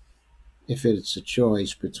programs if it's a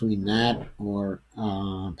choice between that or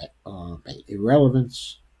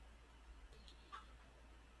irrelevance.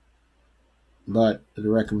 But the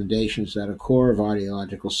recommendation is that a core of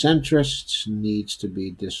ideological centrists needs to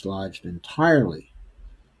be dislodged entirely,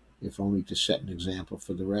 if only to set an example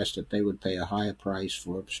for the rest that they would pay a higher price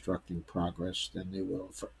for obstructing progress than they will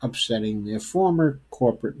for upsetting their former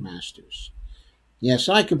corporate masters. Yes,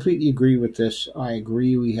 I completely agree with this. I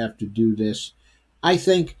agree we have to do this. I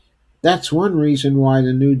think that's one reason why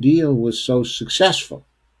the New Deal was so successful,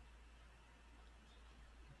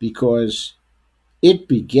 because it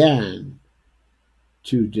began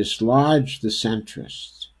to dislodge the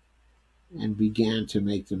centrists and began to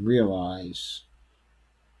make them realize,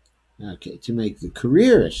 okay, to make the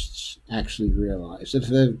careerists actually realize that if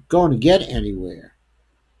they're going to get anywhere,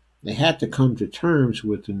 they had to come to terms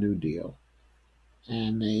with the New Deal,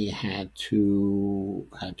 and they had to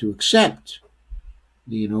accept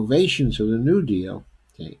the innovations of the New Deal,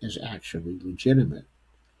 okay, as actually legitimate.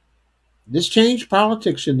 This changed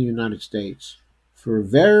politics in the United States for a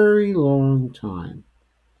very long time,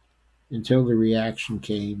 until the reaction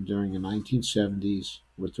came during the 1970s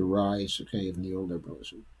with the rise, okay, of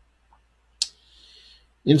neoliberalism.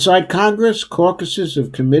 Inside Congress, caucuses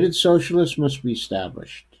of committed socialists must be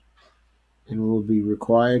established and will be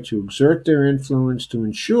required to exert their influence to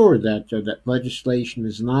ensure that legislation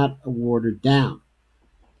is not watered down.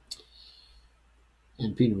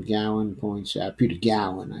 And Peter Gowan,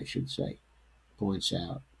 I should say, points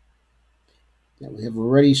out that we have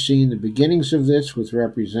already seen the beginnings of this with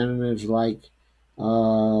representatives like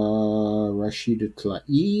Rashida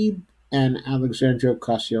Tlaib and Alexandria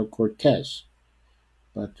Ocasio-Cortez,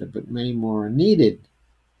 but many more are needed,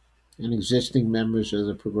 and existing members of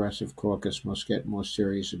the Progressive Caucus must get more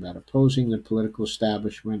serious about opposing the political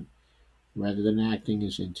establishment rather than acting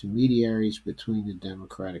as intermediaries between the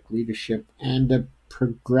Democratic leadership and the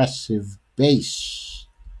progressive base.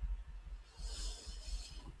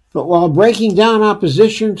 But while breaking down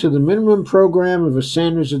opposition to the minimum program of a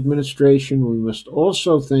Sanders administration, we must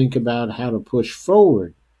also think about how to push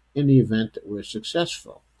forward in the event that we're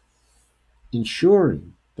successful,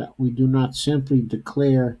 ensuring that we do not simply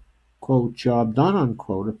declare, quote, job done,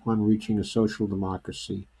 unquote, upon reaching a social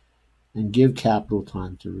democracy and give capital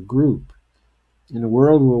time to regroup. In a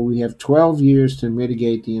world where we have 12 years to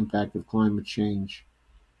mitigate the impact of climate change,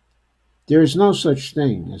 there is no such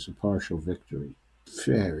thing as a partial victory.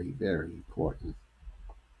 Very, very important.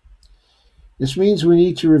 This means we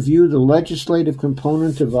need to review the legislative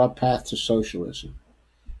component of our path to socialism,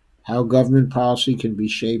 how government policy can be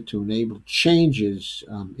shaped to enable changes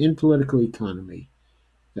in political economy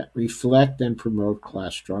that reflect and promote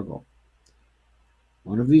class struggle.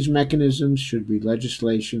 One of these mechanisms should be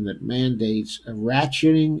legislation that mandates a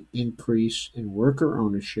ratcheting increase in worker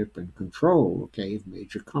ownership and control, okay, of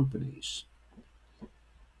major companies.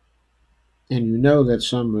 And you know that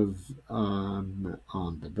some of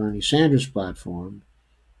the Bernie Sanders platform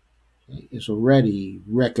is already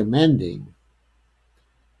recommending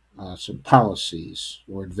some policies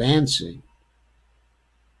or advancing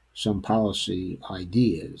some policy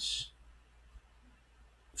ideas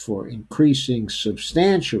for increasing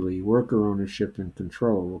substantially worker ownership and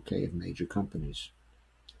control, okay, of major companies.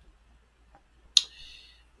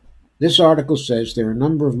 This article says there are a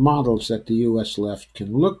number of models that the U.S. left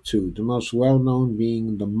can look to, the most well-known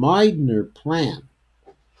being the Meidner Plan.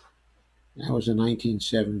 That was a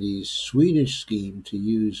 1970s Swedish scheme to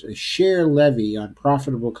use a share levy on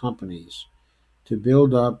profitable companies to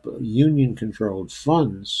build up union-controlled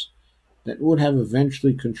funds that would have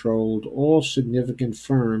eventually controlled all significant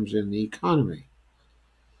firms in the economy.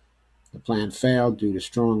 The plan failed due to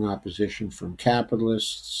strong opposition from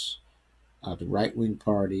capitalists, the right-wing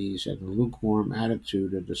parties, and the lukewarm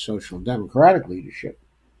attitude of the Social Democratic leadership.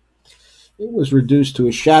 It was reduced to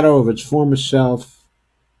a shadow of its former self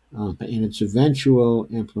in its eventual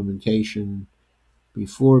implementation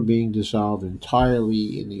before being dissolved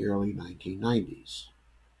entirely in the early 1990s.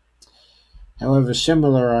 However,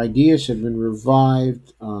 similar ideas have been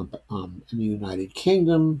revived in the United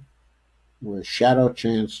Kingdom, where Shadow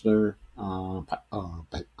Chancellor John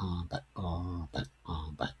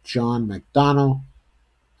McDonnell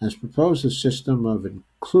has proposed a system of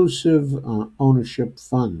inclusive ownership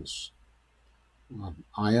funds,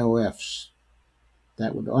 IOFs,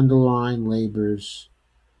 that would underline Labour's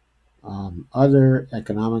other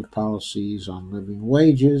economic policies on living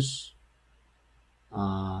wages,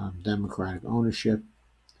 democratic ownership,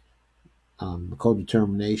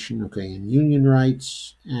 co-determination, and union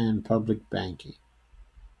rights and public banking.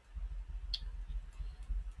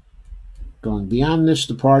 Going beyond this,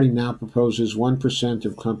 the party now proposes 1%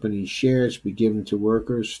 of company shares be given to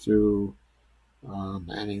workers through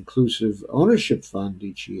an inclusive ownership fund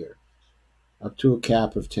each year, up to a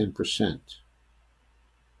cap of 10%.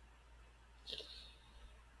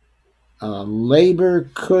 Labor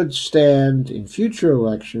could stand in future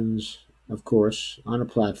elections, of course, on a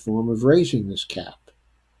platform of raising this cap,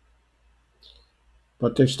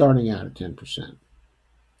 but they're starting out at 10%.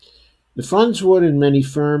 The funds would, in many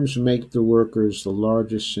firms, make the workers the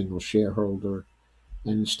largest single shareholder,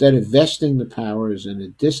 and instead of vesting the powers in a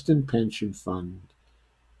distant pension fund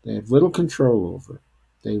they have little control over,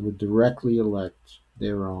 they would directly elect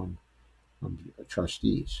their own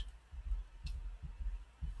trustees.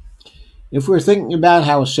 If we're thinking about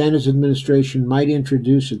how a Sanders administration might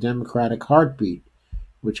introduce a democratic heartbeat,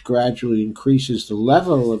 which gradually increases the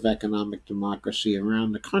level of economic democracy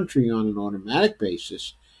around the country on an automatic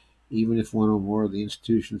basis, even if one or more of the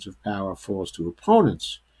institutions of power falls to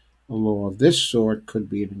opponents, a law of this sort could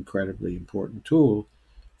be an incredibly important tool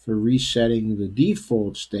for resetting the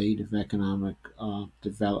default state of economic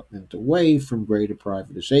development away from greater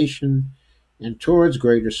privatization and towards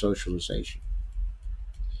greater socialization.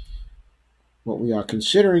 What we are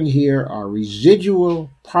considering here are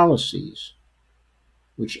residual policies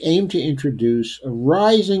which aim to introduce a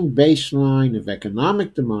rising baseline of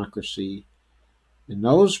economic democracy in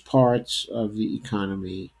those parts of the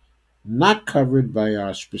economy not covered by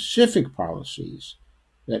our specific policies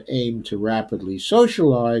that aim to rapidly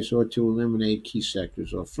socialize or to eliminate key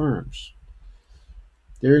sectors or firms.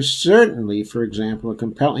 There is certainly, for example, a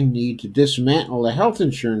compelling need to dismantle the health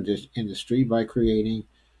insurance industry by creating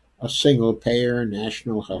a single-payer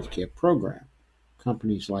national healthcare program.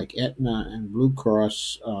 Companies like Aetna and Blue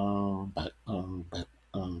Cross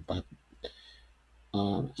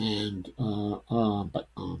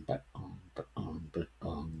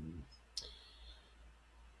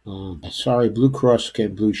Blue Cross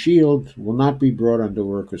and Blue Shield will not be brought under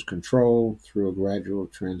workers' control through a gradual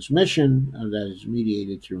transmission that is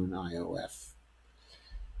mediated through an IOF.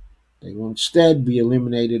 They will instead be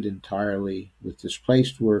eliminated entirely, with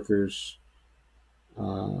displaced workers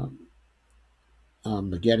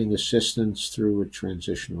getting assistance through a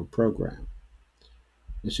transitional program.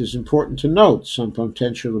 This is important to note. Some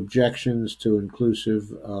potential objections to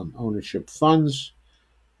inclusive ownership funds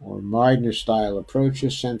or Meidner-style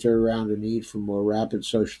approaches center around a need for more rapid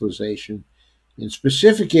socialization in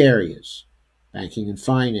specific areas, banking and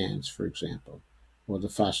finance, for example, or the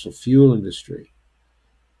fossil fuel industry.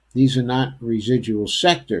 These are not residual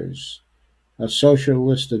sectors. A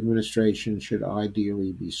socialist administration should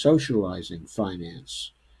ideally be socializing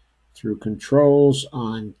finance through controls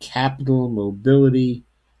on capital mobility,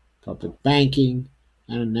 public banking,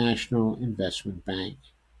 and a national investment bank,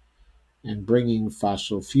 and bringing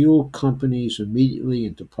fossil fuel companies immediately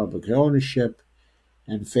into public ownership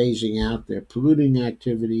and phasing out their polluting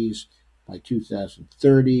activities by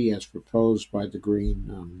 2030 as proposed by the Green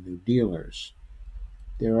New Dealers.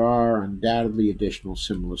 There are undoubtedly additional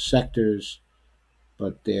similar sectors,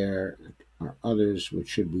 but there are others which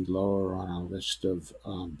should be lower on our list of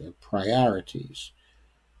priorities.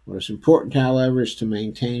 What is important, however, is to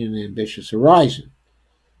maintain an ambitious horizon.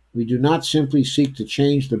 We do not simply seek to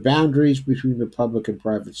change the boundaries between the public and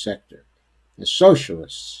private sector. As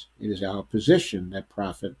socialists, it is our position that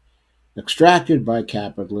profit extracted by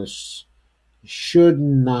capitalists should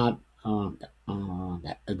not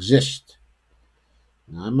exist.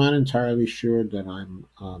 Now, I'm not entirely sure that I'm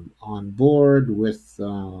on board with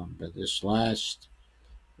this last.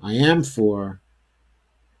 I am for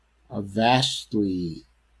a vastly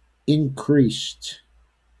increased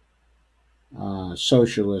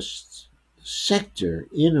socialist sector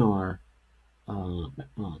in our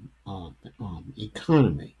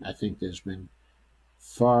economy. I think there's been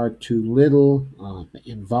far too little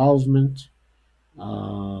involvement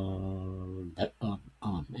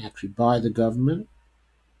actually by the government,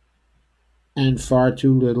 and far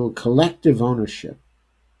too little collective ownership.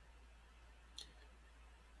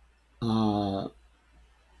 I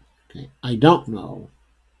don't know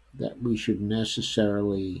that we should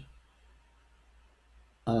necessarily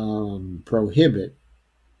prohibit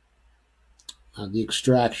the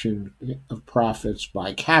extraction of profits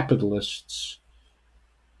by capitalists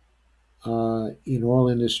in all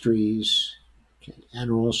industries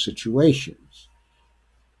and all situations.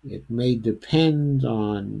 It may depend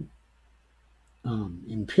on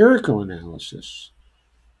empirical analysis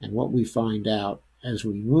and what we find out as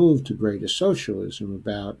we move to greater socialism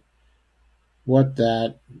about what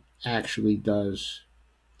that actually does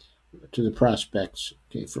to the prospects,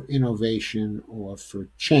 okay, for innovation or for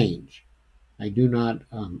change. I do not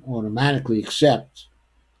automatically accept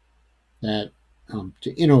that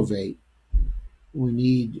to innovate, we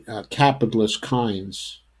need capitalist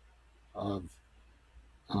kinds of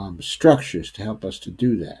structures to help us to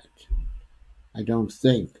do that. I don't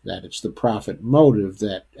think that it's the profit motive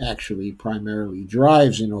that actually primarily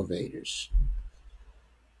drives innovators.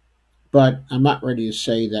 But I'm not ready to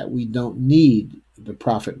say that we don't need the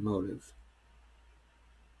profit motive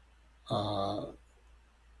uh,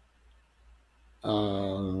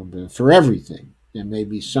 for everything. There may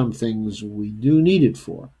be some things we do need it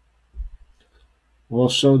for.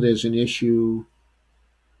 Also, there's an issue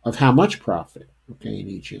of how much profit, okay, in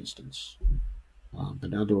each instance.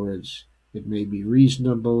 In other words, it may be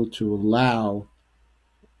reasonable to allow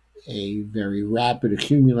a very rapid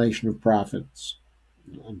accumulation of profits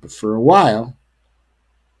for a while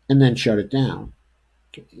and then shut it down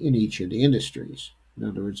in each of the industries. In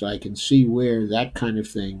other words, I can see where that kind of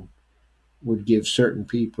thing would give certain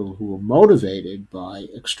people who are motivated by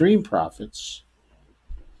extreme profits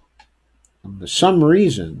for some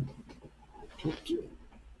reason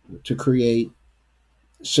to create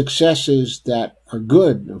successes that are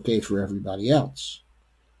good, okay, for everybody else.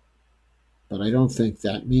 But I don't think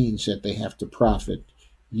that means that they have to profit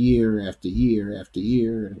year after year after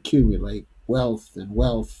year and accumulate wealth and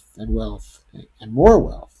wealth and wealth and more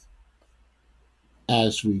wealth,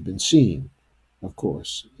 as we've been seeing, of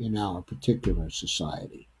course, in our particular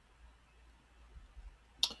society,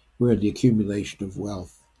 where the accumulation of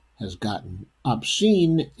wealth has gotten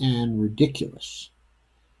obscene and ridiculous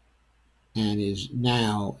and is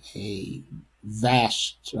now a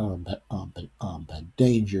vast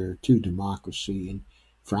danger to democracy and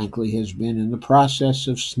frankly has been in the process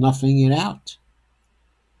of snuffing it out.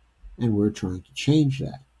 And we're trying to change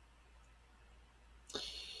that.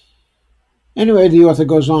 Anyway, the author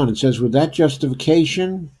goes on and says, with that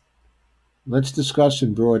justification, let's discuss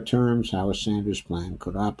in broad terms how a Sanders plan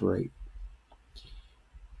could operate.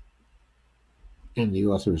 And the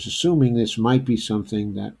author is assuming this might be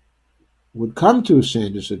something that would come to a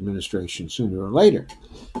Sanders administration sooner or later.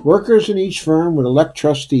 Workers in each firm would elect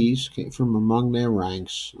trustees from among their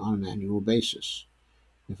ranks on an annual basis.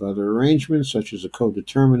 If other arrangements, such as a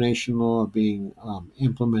co-determination law, are being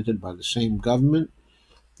implemented by the same government,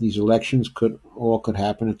 these elections could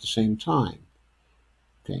happen at the same time.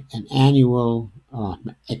 Okay, an annual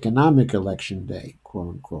economic election day, quote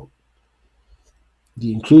unquote.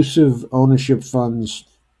 The inclusive ownership funds,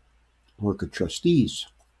 worker trustees,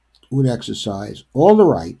 would exercise all the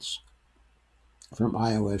rights from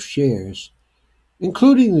IOF shares,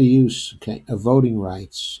 including the use of voting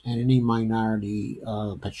rights and any minority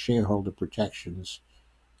shareholder protections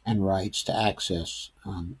and rights to access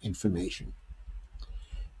information.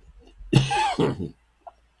 And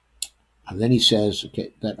then he says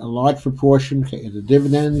that a large proportion of the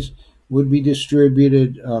dividends would be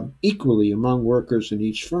distributed equally among workers in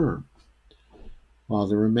each firm, while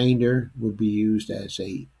the remainder would be used as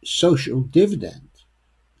a social dividend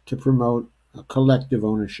to promote collective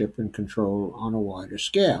ownership and control on a wider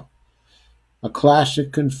scale. A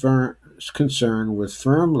classic concern with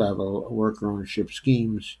firm-level worker ownership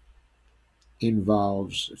schemes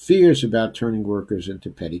involves fears about turning workers into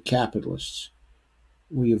petty capitalists.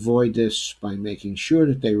 We avoid this by making sure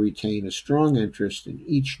that they retain a strong interest in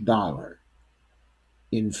each dollar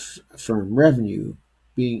in firm revenue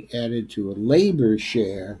being added to a labor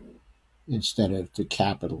share instead of to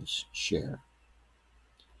capital's share.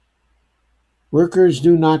 Workers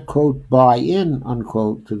do not, quote, buy in,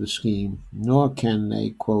 unquote, to the scheme, nor can they,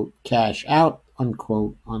 quote, cash out,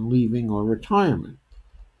 unquote, on leaving or retirement.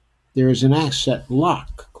 There is an asset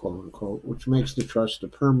lock, quote unquote, which makes the trust a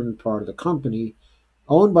permanent part of the company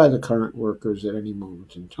owned by the current workers at any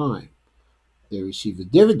moment in time. They receive a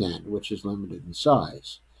dividend, which is limited in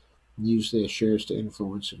size, and use their shares to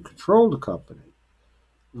influence and control the company.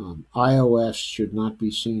 IOFs should not be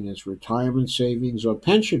seen as retirement savings or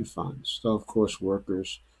pension funds, though, of course,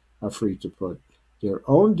 workers are free to put their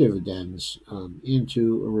own dividends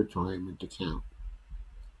into a retirement account.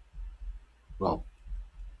 Well,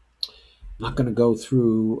 I'm not going to go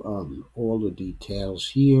through all the details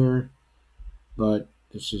here, but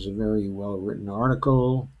this is a very well-written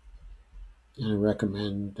article, and I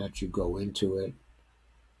recommend that you go into it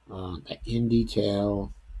in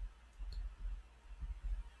detail.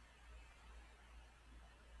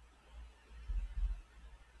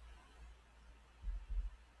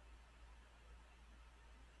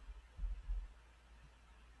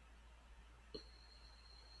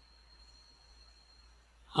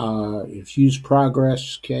 infuse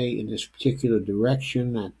progress, okay, in this particular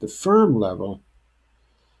direction at the firm level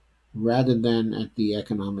rather than at the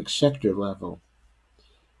economic sector level.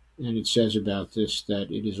 And it says about this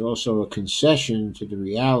that it is also a concession to the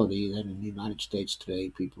reality that in the United States today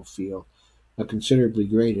people feel a considerably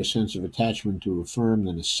greater sense of attachment to a firm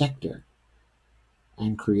than a sector,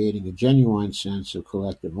 and creating a genuine sense of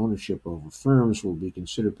collective ownership over firms will be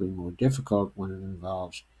considerably more difficult when it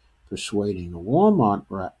involves persuading a Walmart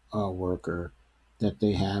worker that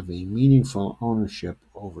they have a meaningful ownership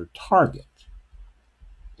over Target.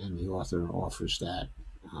 And the author offers that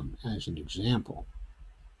as an example.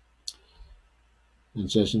 And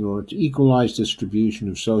says in order to equalize distribution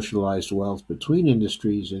of socialized wealth between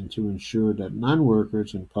industries and to ensure that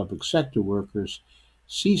non-workers and public sector workers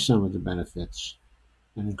see some of the benefits,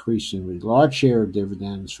 an increasingly large share of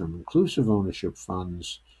dividends from inclusive ownership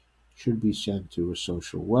funds should be sent to a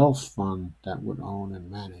social wealth fund that would own and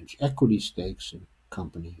manage equity stakes in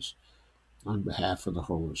companies on behalf of the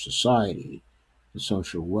whole of society. The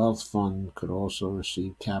social wealth fund could also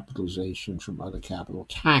receive capitalization from other capital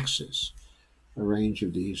taxes. A range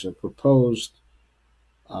of these are proposed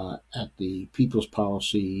at the People's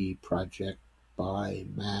Policy Project by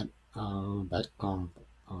Matt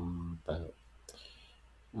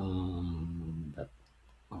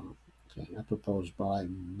proposed by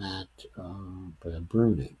Matt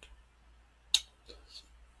Brunig.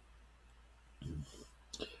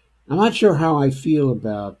 I'm not sure how I feel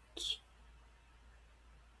about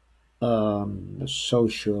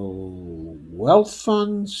social wealth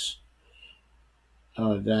funds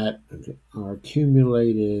that are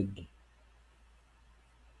accumulated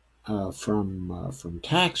from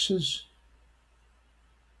taxes.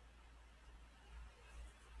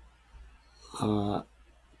 I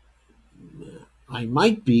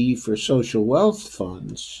might be for social wealth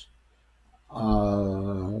funds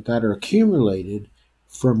that are accumulated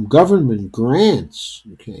from government grants,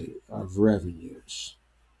 okay, of revenues,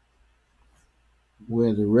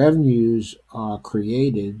 where the revenues are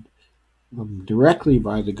created directly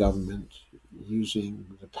by the government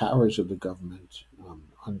using the powers of the government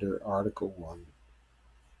under Article 1,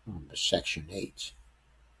 Section 8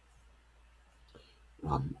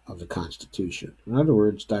 of the Constitution. In other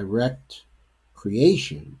words, direct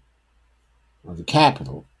creation of the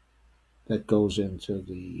capital that goes into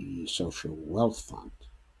the social wealth fund.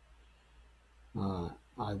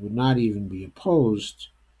 I would not even be opposed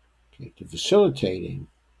to facilitating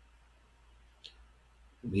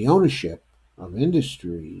the ownership of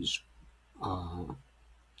industries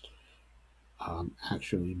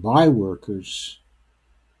actually by workers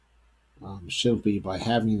simply by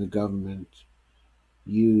having the government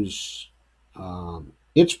use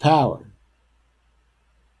its power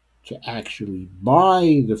to actually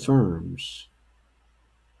buy the firms,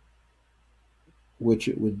 which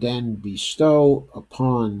it would then bestow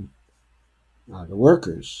upon the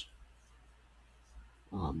workers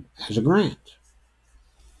as a grant.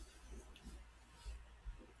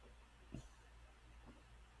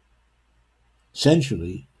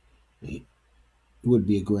 Essentially, it would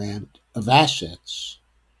be a grant of assets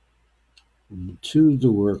to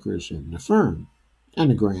the workers in the firm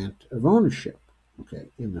and a grant of ownership, okay,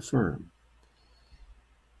 in the firm.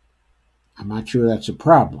 I'm not sure that's a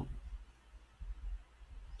problem.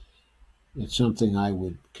 It's something I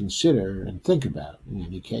would consider and think about in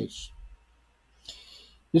any case.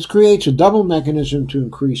 This creates a double mechanism to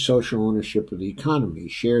increase social ownership of the economy.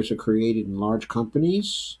 Shares are created in large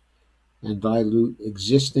companies and dilute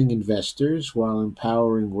existing investors while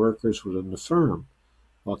empowering workers within the firm,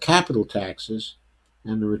 while capital taxes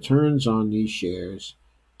and the returns on these shares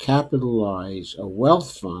capitalize a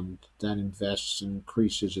wealth fund that invests and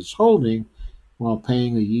increases its holding while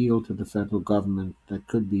paying a yield to the federal government that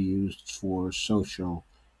could be used for social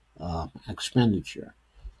expenditure.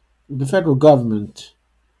 The federal government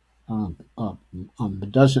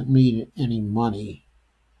doesn't need any money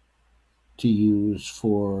to use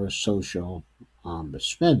for social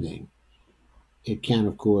spending. It can,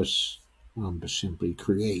 of course, simply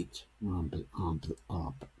create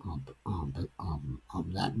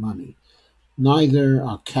that money. Neither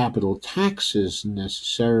are capital taxes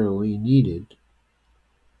necessarily needed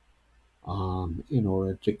in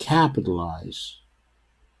order to capitalize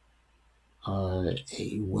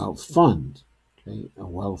a wealth fund. Okay? A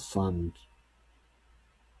wealth fund,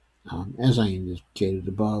 as I indicated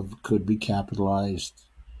above, could be capitalized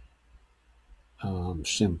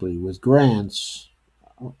simply with grants,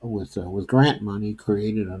 with grant money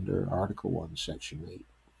created under Article 1, Section 8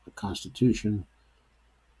 of the Constitution,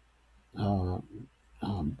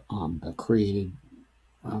 created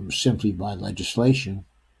simply by legislation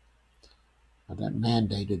that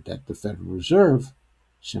mandated that the Federal Reserve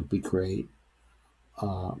simply create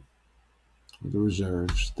the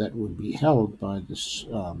reserves that would be held by the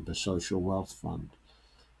Social Wealth Fund.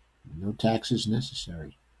 No taxes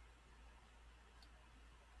necessary.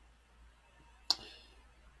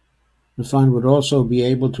 The fund would also be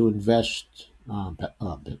able to invest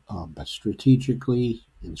strategically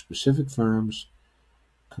in specific firms,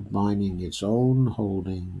 combining its own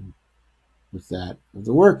holding with that of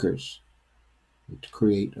the workers to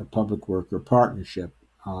create a public worker partnership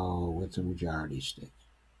with a majority stake.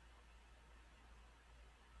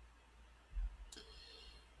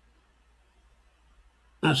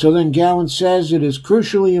 So then Gowan says it is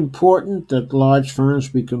crucially important that large firms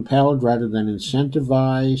be compelled rather than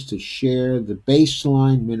incentivized to share the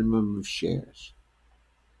baseline minimum of shares.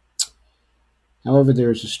 However,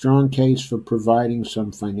 there is a strong case for providing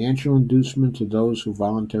some financial inducement to those who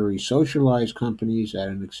voluntarily socialize companies at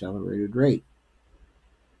an accelerated rate.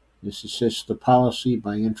 This assists the policy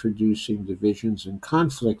by introducing divisions and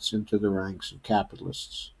conflicts into the ranks of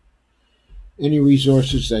capitalists. Any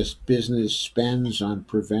resources that business spends on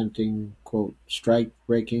preventing, quote, strike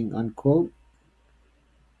breaking, unquote,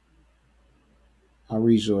 are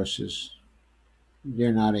resources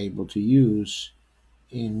they're not able to use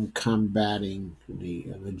in combating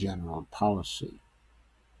the general policy.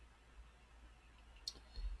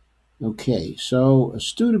 Okay, so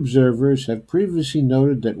astute observers have previously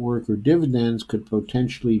noted that worker dividends could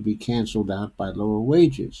potentially be canceled out by lower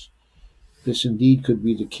wages. This indeed could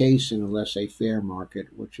be the case in a laissez-faire market,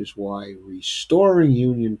 which is why restoring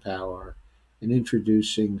union power and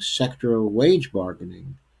introducing sectoral wage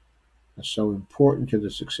bargaining are so important to the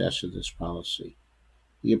success of this policy.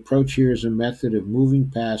 The approach here is a method of moving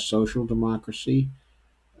past social democracy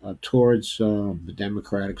towards the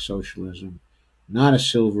democratic socialism, not a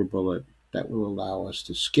silver bullet that will allow us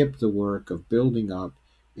to skip the work of building up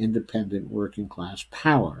independent working class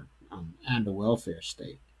power and a welfare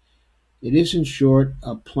state. It is, in short,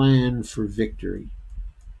 a plan for victory.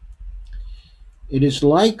 It is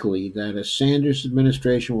likely that a Sanders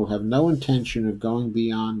administration will have no intention of going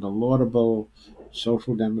beyond the laudable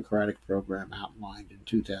social democratic program outlined in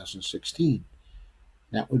 2016.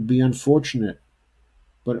 That would be unfortunate,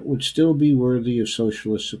 but it would still be worthy of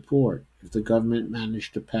socialist support if the government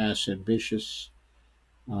managed to pass ambitious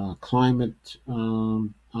climate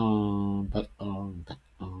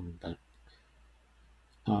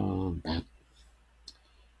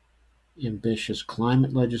ambitious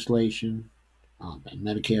climate legislation,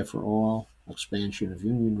 Medicare for all, expansion of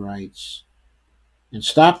union rights, and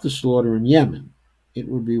stop the slaughter in Yemen. It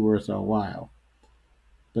would be worth our while.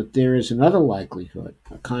 But there is another likelihood,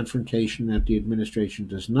 a confrontation that the administration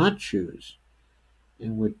does not choose,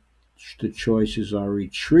 in which the choices are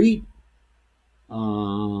retreat,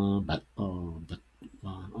 or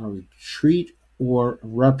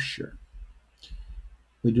rupture.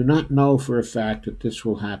 We do not know for a fact that this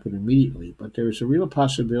will happen immediately, but there is a real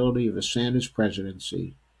possibility of a Sanders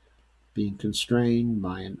presidency being constrained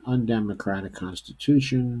by an undemocratic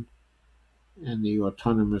constitution and the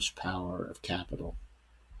autonomous power of capital.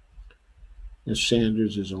 If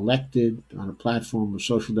Sanders is elected on a platform of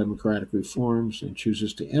social democratic reforms and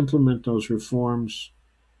chooses to implement those reforms,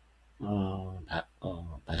 and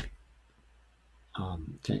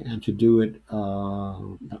to do it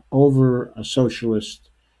over a socialist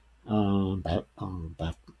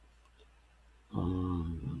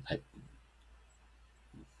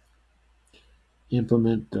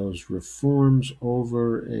implement those reforms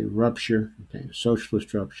over a rupture, a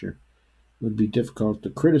socialist rupture, it would be difficult to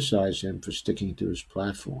criticize him for sticking to his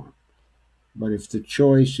platform. But if the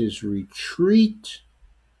choice is retreat,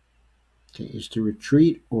 is to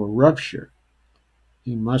retreat or rupture,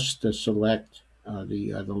 he must select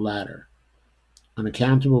the latter.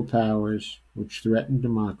 Unaccountable powers which threaten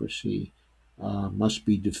democracy must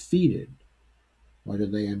be defeated, whether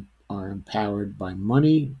they are empowered by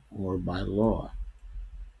money or by law.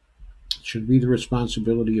 It should be the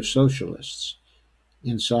responsibility of socialists,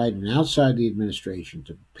 inside and outside the administration,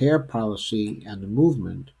 to prepare policy and the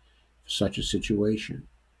movement for such a situation.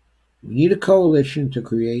 We need a coalition to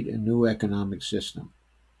create a new economic system,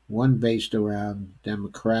 one based around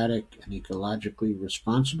democratic and ecologically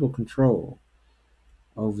responsible control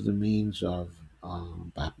over the means of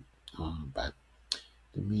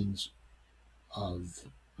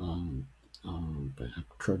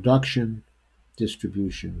production,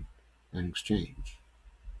 distribution, and exchange.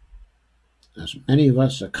 As many of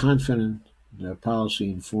us are confident that a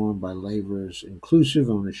policy informed by labor's inclusive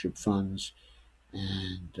ownership funds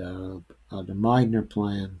and the Meidner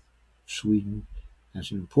Plan, Sweden,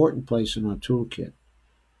 has an important place in our toolkit.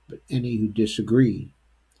 but any who disagree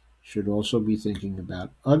should also be thinking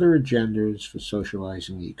about other agendas for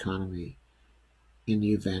socializing the economy in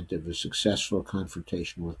the event of a successful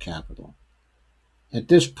confrontation with capital. At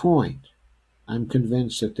this point, I'm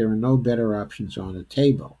convinced that there are no better options on the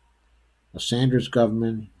table. A Sanders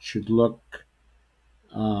government should look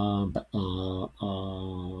to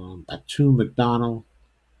McDonnell,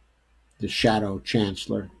 the shadow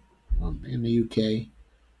chancellor in the UK,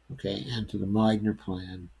 okay, and to the Meigner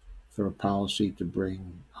plan for a policy to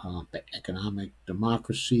bring economic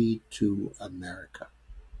democracy to America.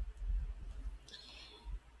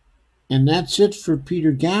 And that's it for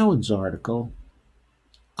Peter Gowan's article.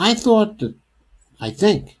 I thought that, I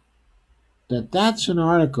think that that's an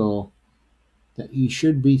article that you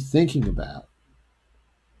should be thinking about.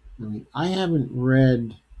 I mean, I haven't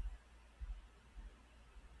read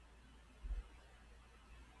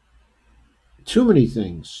too many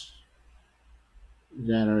things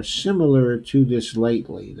that are similar to this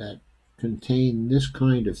lately that contain this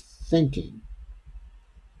kind of thinking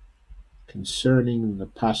concerning the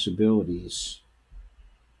possibilities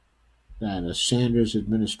that a Sanders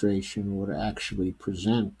administration would actually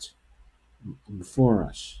present before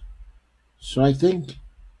us. So I think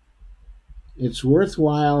it's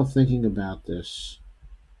worthwhile thinking about this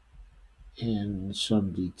in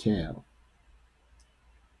some detail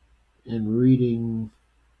and reading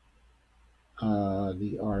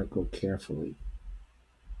the article carefully.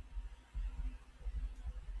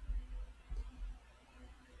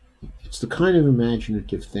 It's the kind of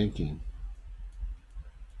imaginative thinking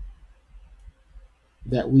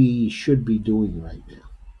that we should be doing right now.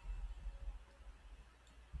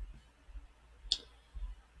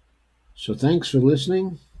 So thanks for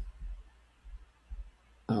listening.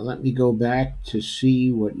 Let me go back to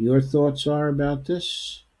see what your thoughts are about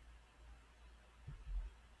this.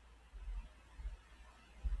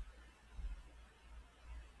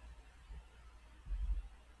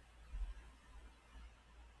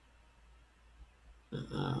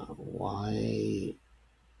 Why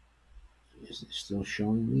is it still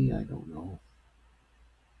showing me? I don't know.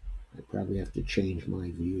 I probably have to change my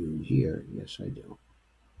view here. Yes, I do.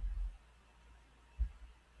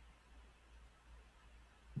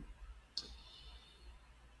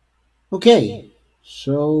 Okay,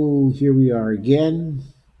 so here we are again.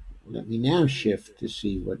 Let me now shift to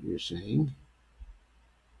see what you're saying.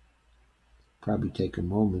 Probably take a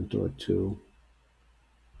moment or two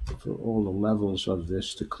for all the levels of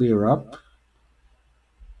this to clear up.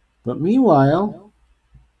 But meanwhile,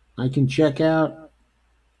 I can check out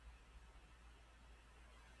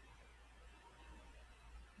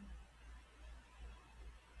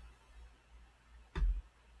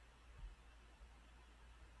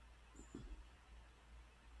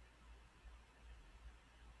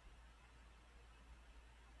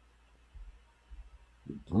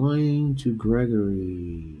replying to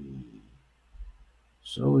Gregory.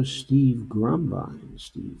 So is Steve Grumbine.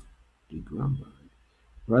 Steve D. Grumbine.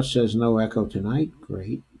 Russ says no echo tonight.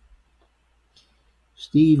 Great.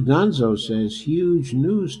 Steve Gonzo says huge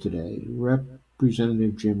news today.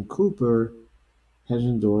 Representative Jim Cooper has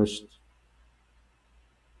endorsed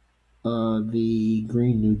the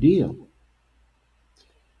Green New Deal.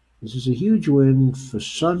 This is a huge win for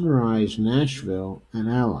Sunrise Nashville and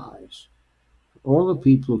allies. All the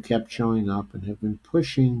people who kept showing up and have been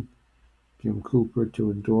pushing Jim Cooper to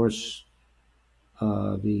endorse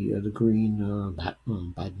the Green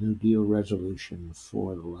by New Deal resolution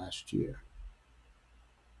for the last year.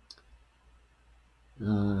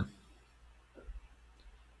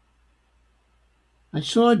 I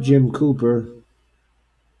saw Jim Cooper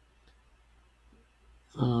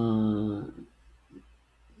I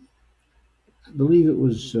believe it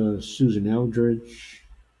was Susan Eldridge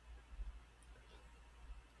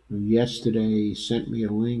who yesterday sent me a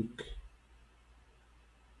link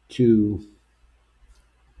to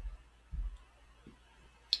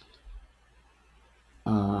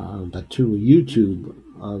a YouTube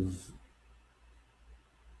of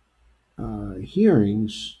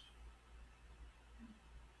hearings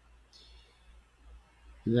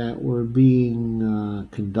that were being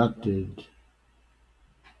conducted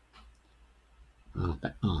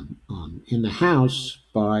in the House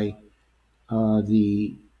by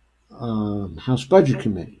the House Budget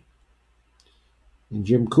Committee. And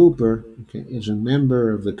Jim Cooper is a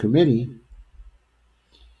member of the committee,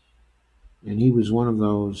 and he was one of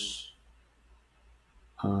those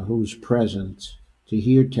who was present to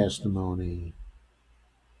hear testimony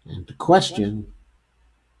and to question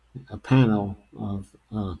a panel of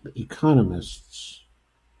economists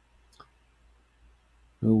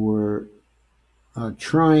who were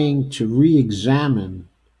trying to re-examine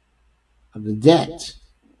the debt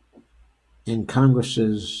and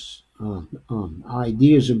Congress's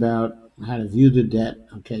ideas about how to view the debt,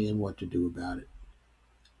 okay, and what to do about it.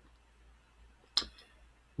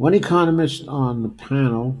 One economist on the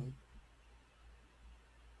panel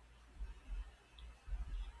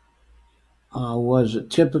was a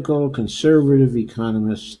typical conservative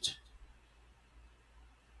economist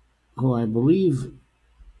who I believe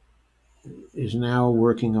is now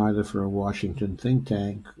working either for a Washington think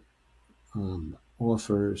tank or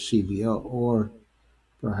for CBO, or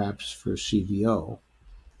perhaps for CBO.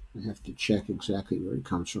 I have to check exactly where he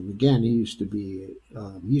comes from. Again, he used to be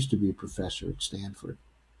a professor at Stanford,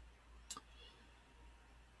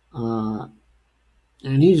 uh,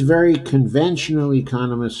 and he's very conventional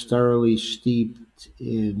economist, thoroughly steeped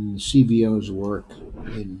in CBO's work,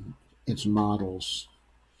 in its models,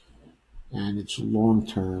 and its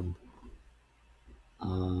long-term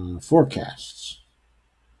forecasts.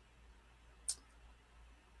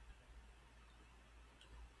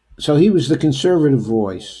 So he was the conservative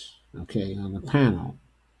voice, okay, on the panel.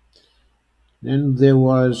 Then there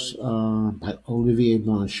was Olivier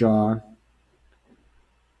Blanchard,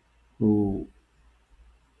 who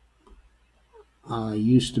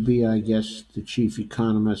used to be, I guess, the chief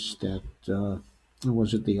economist at,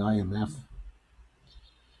 was it the IMF?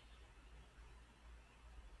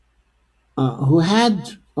 Who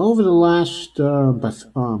had, over the last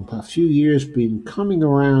a few years, been coming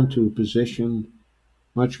around to a position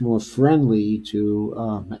much more friendly to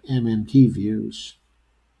MMT views.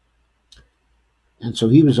 And so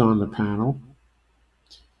he was on the panel.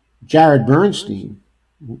 Jared Bernstein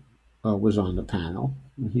was on the panel.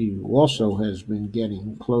 He also has been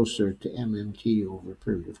getting closer to MMT over a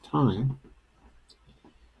period of time,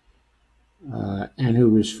 and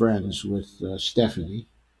who is friends with Stephanie.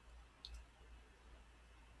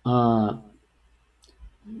 And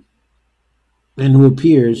who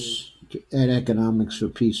appears at Economics for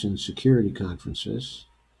Peace and Security conferences.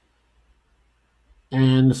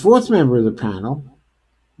 And the fourth member of the panel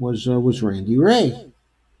was Randy Ray.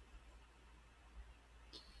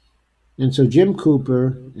 And so Jim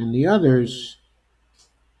Cooper and the others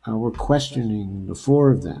were questioning the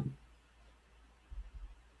four of them.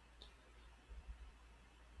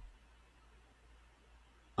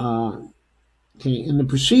 Okay, and the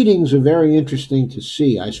proceedings are very interesting to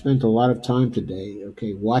see. I spent a lot of time today,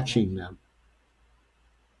 okay, watching them.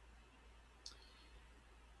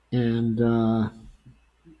 And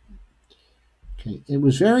okay, it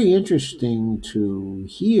was very interesting to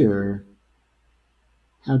hear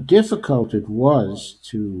how difficult it was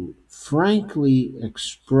to frankly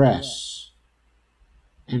express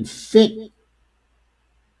and fit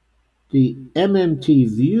the MMT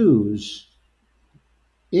views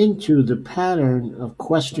into the pattern of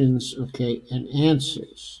questions, okay, and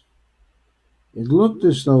answers. It looked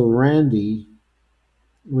as though Randy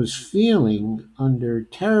was feeling under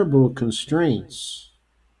terrible constraints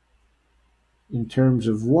in terms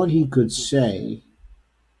of what he could say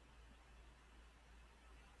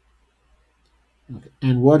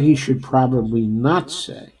and what he should probably not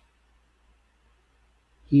say.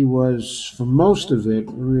 He was, for most of it,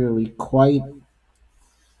 really quite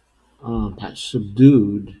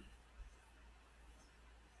subdued.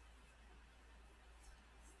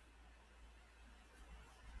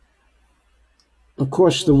 Of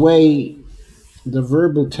course, the way the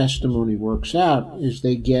verbal testimony works out is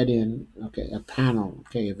they get in, okay, a panel,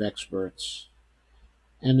 okay, of experts,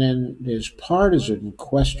 and then there's partisan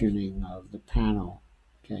questioning of the panel,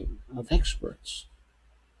 okay, of experts.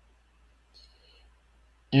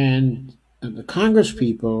 And the Congress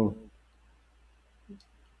people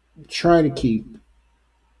try to keep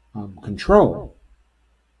control.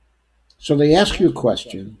 So they ask you a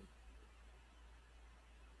question,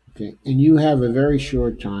 okay, and you have a very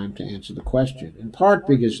short time to answer the question, in part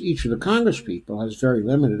because each of the Congress people has very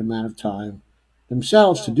limited amount of time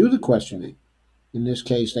themselves to do the questioning. In this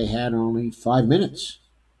case, they had only 5 minutes,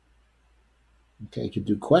 okay, to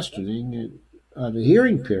do questioning, and the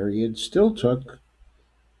hearing period still took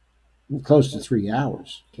close to 3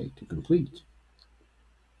 hours, okay, to complete.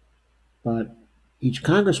 But each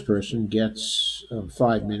congressperson gets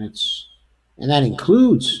 5 minutes, and that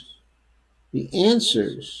includes the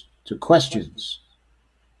answers to questions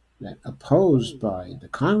that are posed by the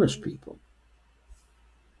Congress people.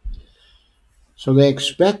 So they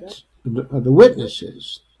expect the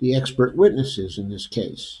witnesses, the expert witnesses in this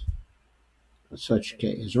case, such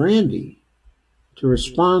as Randy, to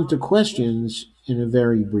respond to questions in a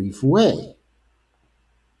very brief way.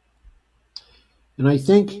 And I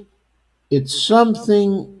think it's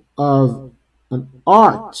something of an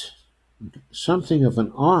art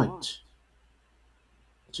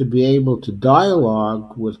to be able to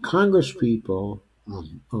dialogue with Congresspeople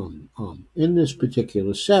in this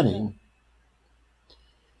particular setting,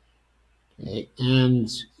 okay, and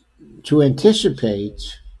to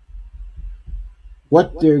anticipate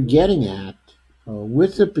what they're getting at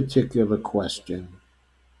with a particular question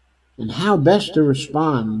and how best to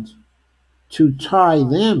respond to tie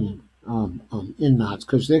them in knots,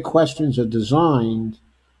 because their questions are designed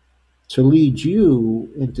to lead you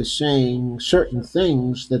into saying certain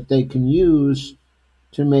things that they can use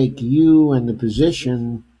to make you and the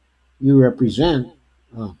position you represent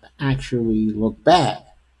actually look bad.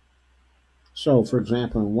 So, for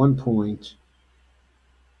example, at one point,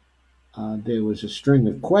 there was a string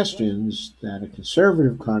of questions that a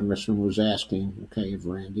conservative congressman was asking, okay, of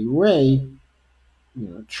Randy Ray,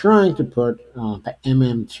 trying to put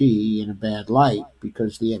MMT in a bad light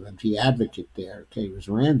because the MMT advocate there, okay, was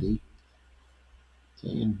Randy,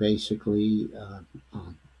 okay, and basically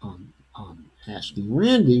asking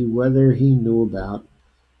Randy whether he knew about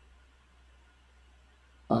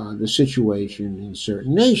the situation in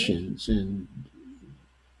certain nations. And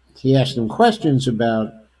he asked him questions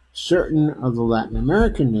about certain of the Latin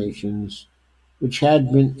American nations which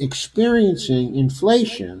had been experiencing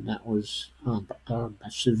inflation that was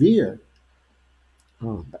severe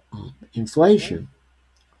inflation.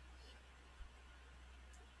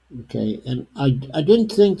 Okay, and I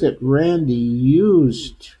didn't think that Randy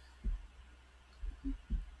used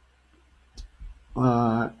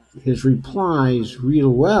his replies real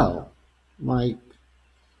well. Like,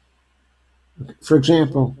 for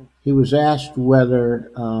example, he was asked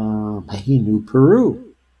whether he knew Peru.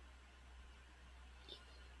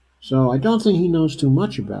 So I don't think he knows too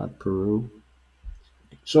much about Peru.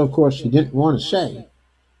 So of course he didn't want to say,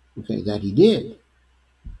 okay, that he did.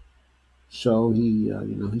 So he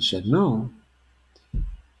said no.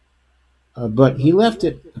 But he left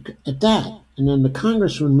it at that. And then the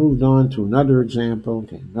congressman moved on to another example,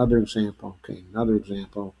 okay, another example, okay, another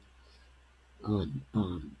example,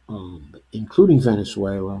 including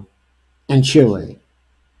Venezuela and Chile.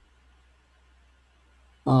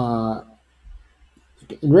 Uh,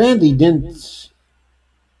 Randy didn't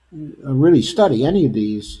really study any of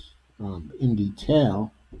these in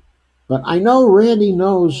detail, but I know Randy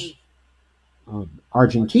knows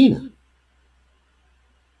Argentina.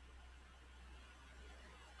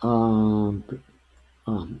 Um,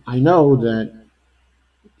 I know that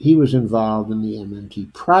he was involved in the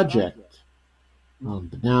MMT project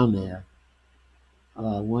down there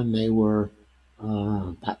when they were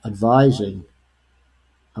advising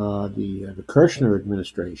the Kirchner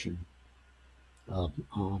administration on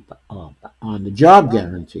the job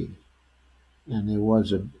guarantee. And there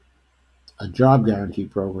was a job guarantee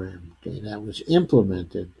program, okay, that was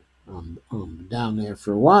implemented down there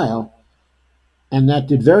for a while, and that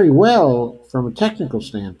did very well from a technical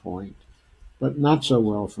standpoint, but not so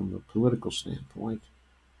well from a political standpoint.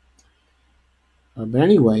 But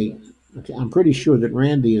anyway, okay, I'm pretty sure that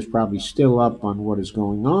Randy is probably still up on what is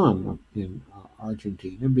going on in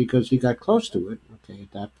Argentina because he got close to it, okay,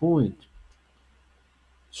 at that point.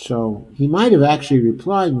 So he might have actually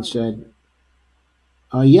replied and said,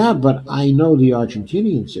 yeah, but I know the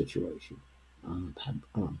Argentinian situation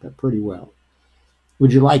pretty well.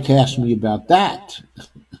 Would you like to ask me about that?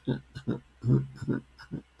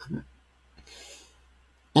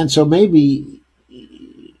 And so maybe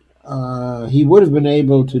he would have been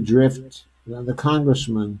able to drift the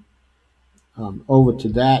congressman over to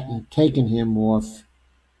that and taken him off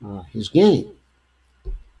his game.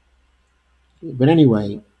 But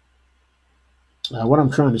anyway, what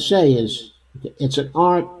I'm trying to say is it's an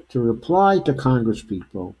art to reply to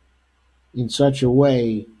congresspeople in such a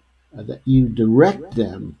way that you direct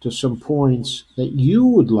them to some points that you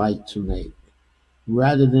would like to make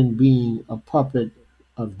rather than being a puppet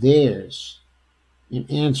of theirs in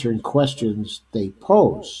answering questions they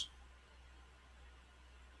pose.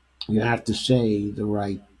 You have to say the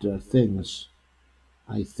right things,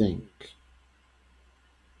 I think.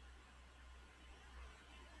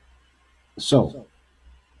 So,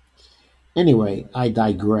 anyway, I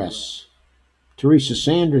digress. Teresa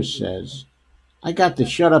Sanders says, I got the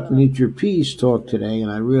shut up and eat your peas talk today, and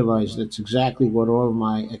I realized that's exactly what all of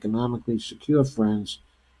my economically secure friends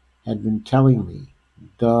had been telling me.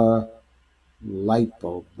 The light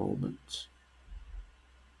bulb moment.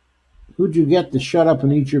 Who'd you get the shut up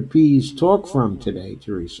and eat your peas talk from today,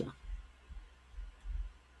 Teresa?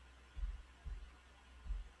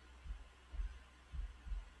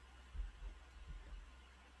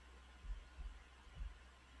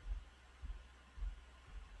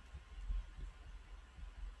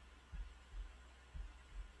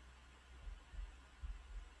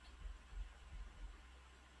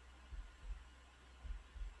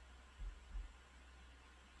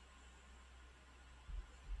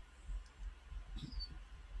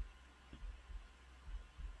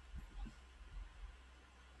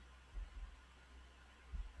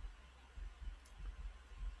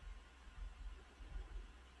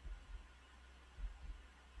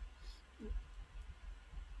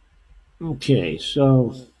 Okay,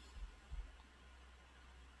 so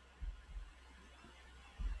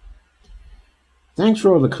thanks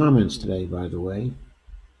for all the comments today, by the way.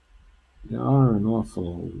 There are an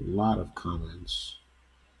awful lot of comments.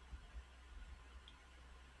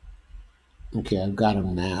 Okay, I've got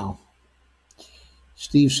them now.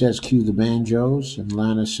 Steve says, cue the banjos. And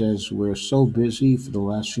Lana says, we're so busy for the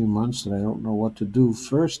last few months that I don't know what to do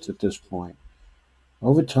first at this point.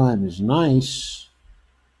 Overtime is nice,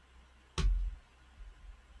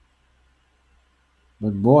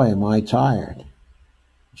 but boy, am I tired.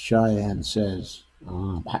 Cheyenne says,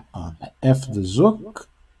 F the Zook,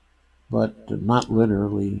 but not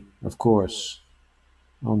literally, of course,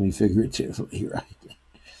 only figuratively, right?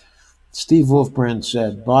 Steve Wolfbrand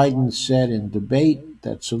said, Biden said in debate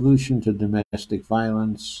that solution to domestic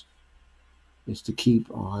violence is to keep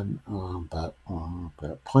on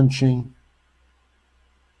punching.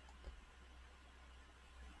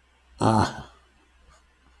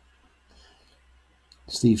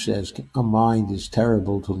 Steve says, a mind is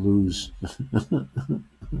terrible to lose.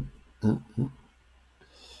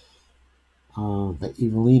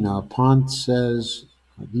 Evelina Pont says,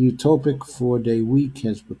 the utopic 4-day week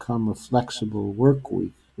has become a flexible work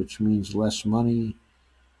week, which means less money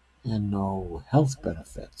and no health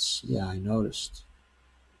benefits. Yeah, I noticed.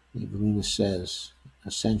 Evelina says,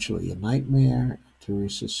 essentially a nightmare.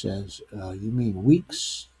 Teresa says, you mean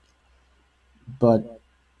weeks? But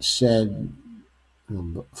said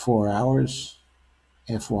 4 hours.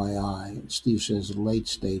 FYI. Steve says, late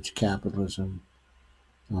stage capitalism.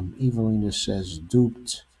 Evelina says,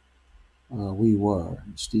 duped. We were.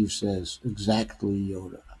 Steve says, exactly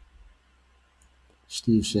Yoda.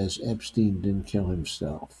 Steve says, Epstein didn't kill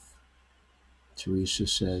himself. Teresa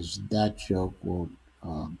says, that joke won't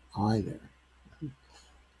either.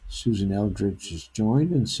 Susan Eldridge has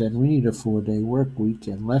joined and said, we need a 4-day work week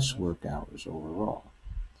and less work hours overall.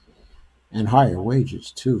 And higher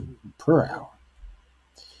wages, too, per hour.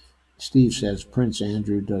 Steve says, Prince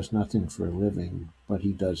Andrew does nothing for a living, but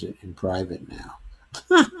he does it in private now.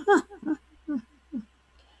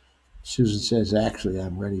 Susan says, actually,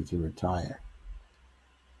 I'm ready to retire.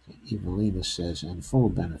 Evelina says, and full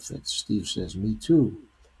benefits. Steve says, me too.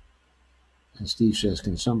 And Steve says,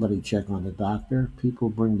 can somebody check on the doctor? People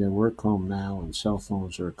bring their work home now, and cell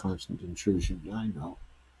phones are a constant intrusion. I know.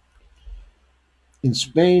 In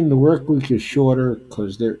Spain, the work week is shorter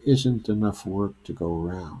because there isn't enough work to go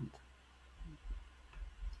around.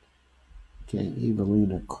 Okay,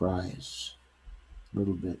 Evelina cries. A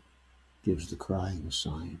little bit. Gives the crying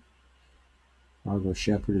sign. Margot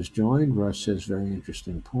Shepard has joined. Russ says, very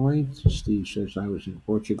interesting point. Steve says, I was in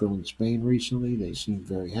Portugal and Spain recently. They seemed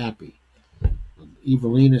very happy.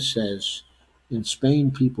 Evelina says, in Spain,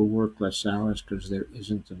 people work less hours because there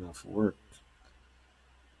isn't enough work.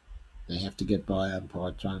 They have to get by on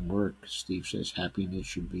part-time work. Steve says, happiness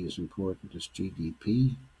should be as important as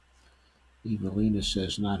GDP. Evelina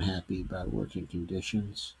says, not happy about working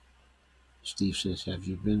conditions. Steve says, have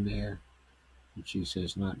you been there? And she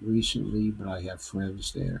says, not recently, but I have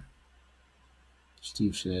friends there.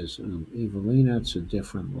 Steve says, Evelina, it's a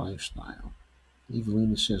different lifestyle.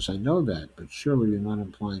 Evelina says, I know that, but surely you're not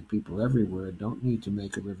implying people everywhere don't need to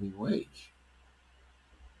make a living wage.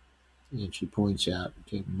 And she points out,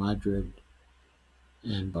 okay, Madrid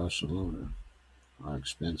and Barcelona are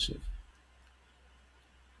expensive.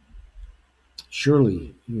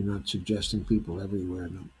 Surely you're not suggesting people everywhere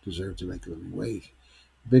don't deserve to make a living wage.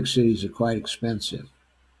 Big cities are quite expensive.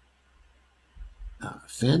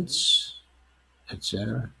 Fence,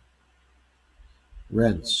 etc.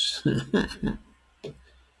 Rents.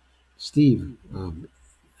 Steve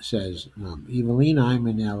says, Evelina, I'm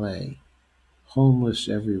in LA. Homeless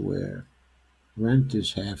everywhere. Rent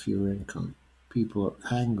is half your income. People are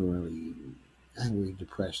angry,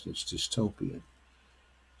 depressed. It's dystopian.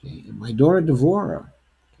 Okay. And my daughter Devora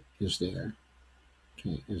is there,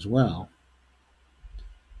 okay, as well.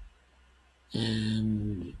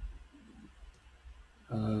 And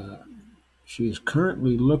she is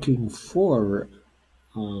currently looking for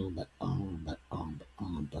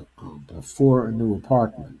for a new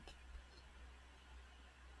apartment.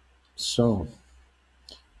 So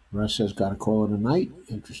Russ has got to call it a night.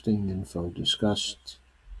 Interesting info discussed.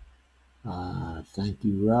 Thank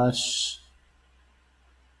you, Russ,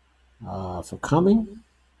 for coming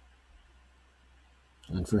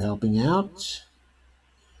and for helping out.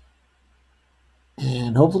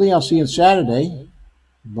 And hopefully I'll see you on Saturday.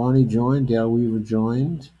 Bonnie joined. Dale Weaver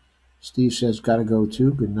joined. Steve says, got to go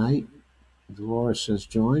too. Good night. Dolores says,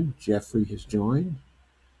 joined. Jeffrey has joined.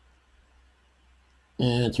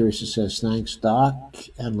 And Teresa says, thanks, Doc.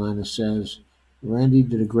 And Lana says, Randy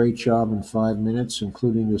did a great job in 5 minutes,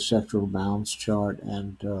 including the sectoral balance chart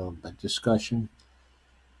and a discussion.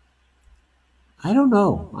 I don't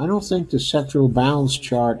know. I don't think the sectoral balance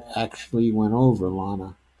chart actually went over,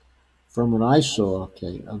 Lana. From what I saw,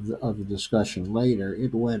 okay, of the discussion later,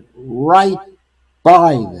 it went right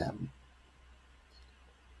by them.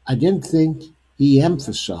 I didn't think he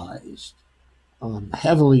emphasized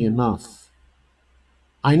heavily enough.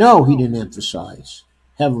 I know he didn't emphasize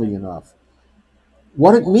heavily enough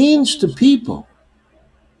what it means to people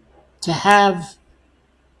to have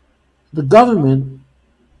the government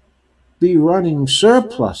be running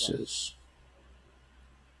surpluses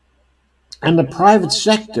and the private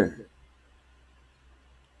sector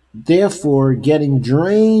therefore getting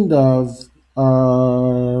drained of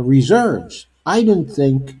reserves. I didn't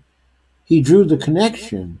think he drew the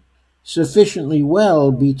connection sufficiently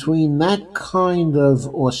well between that kind of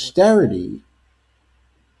austerity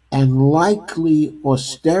and likely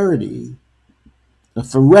austerity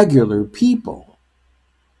for regular people.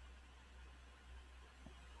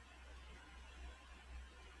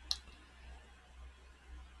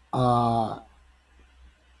 Uh,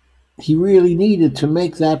 he really needed to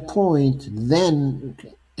make that point then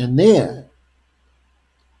and there,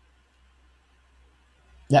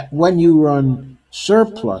 that when you run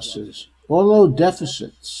surpluses, although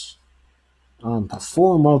deficits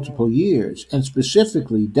for multiple years, and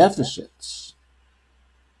specifically deficits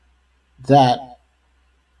that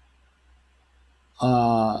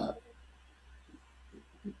uh,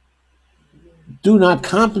 do not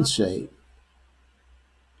compensate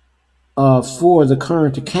for the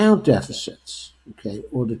current account deficits, okay,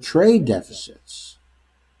 or the trade deficits,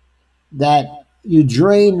 that you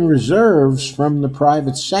drain reserves from the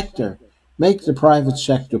private sector, make the private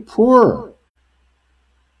sector poorer.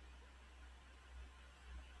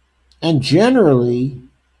 And generally,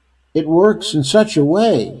 it works in such a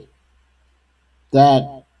way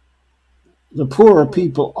that the poorer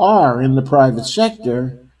people are in the private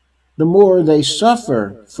sector, the more they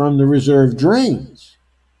suffer from the reserve drains.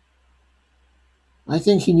 I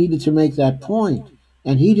think he needed to make that point,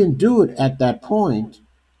 and he didn't do it at that point,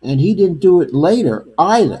 and he didn't do it later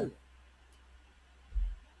either.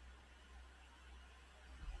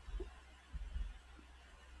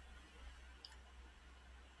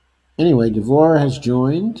 Anyway, DeVore has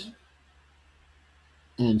joined,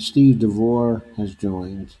 and Steve DeVore has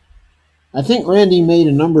joined. I think Randy made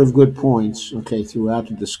a number of good points, okay, throughout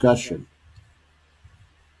the discussion,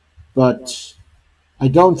 but I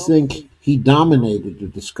don't think he dominated the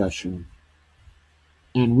discussion,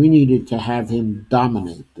 and we needed to have him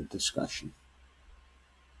dominate the discussion.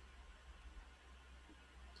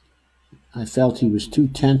 I felt he was too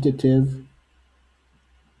tentative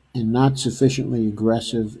and not sufficiently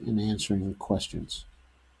aggressive in answering the questions.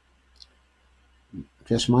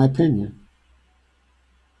 Just my opinion.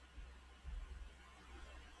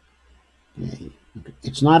 Okay.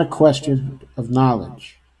 It's not a question of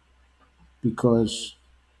knowledge, because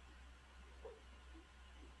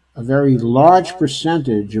a very large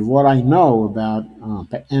percentage of what I know about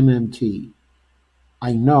MMT,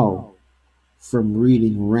 I know from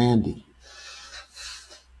reading Randy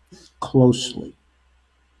closely,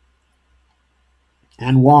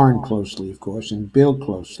 and Warren closely, of course, and Bill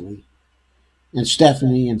closely, and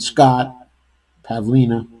Stephanie and Scott,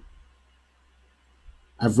 Pavlina.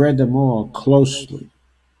 I've read them all closely.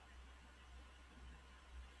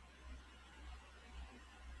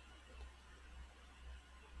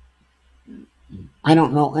 I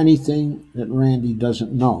don't know anything that Randy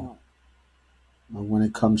doesn't know when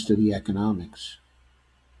it comes to the economics.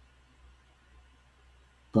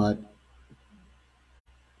 But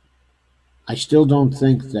I still don't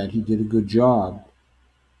think that he did a good job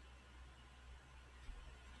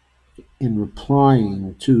in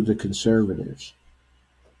replying to the conservatives.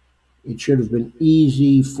 It should have been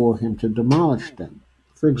easy for him to demolish them.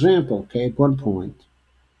 For example, okay, at one point,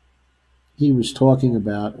 he was talking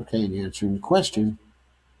about, okay, and answering the question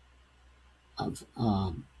of,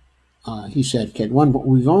 he said, okay, at one point,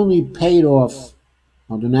 we've only paid off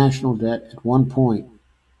the national debt at one point.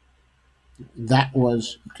 That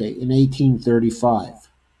was, okay, in 1835.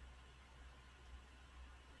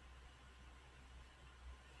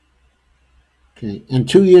 Okay, and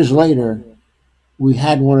 2 years later, we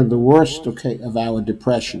had one of the worst, okay, of our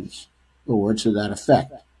depressions, or words to that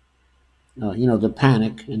effect. The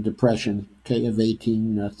panic and depression, okay, of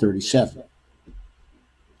 1837.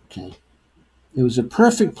 Okay, it was a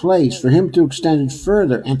perfect place for him to extend it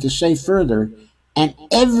further and to say further, and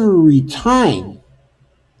every time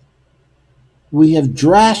we have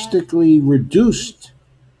drastically reduced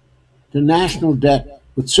the national debt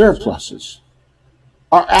with surpluses.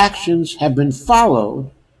 our actions have been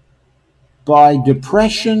followed by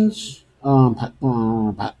depressions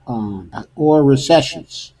or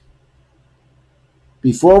recessions.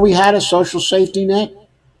 Before we had a social safety net,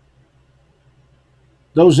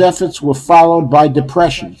 those efforts were followed by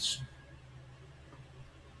depressions.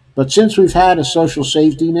 But since we've had a social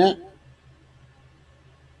safety net,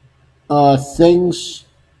 things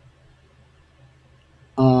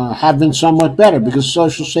have been somewhat better because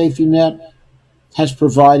social safety net has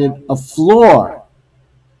provided a floor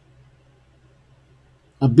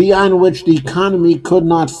beyond which the economy could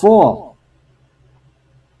not fall,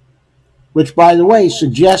 which, by the way,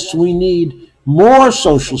 suggests we need more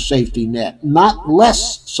social safety net, not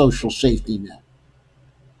less social safety net.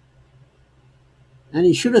 And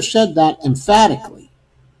he should have said that emphatically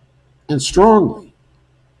and strongly.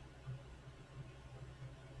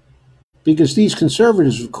 Because these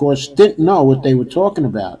conservatives, of course, didn't know what they were talking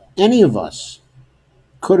about. Any of us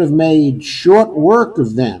could have made short work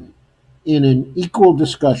of them in an equal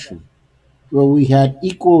discussion where we had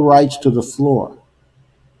equal rights to the floor.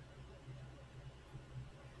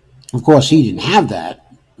 Of course, he didn't have that.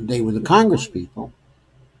 They were the Congress people.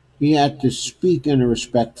 He had to speak in a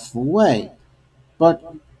respectful way.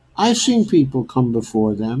 But I've seen people come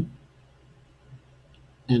before them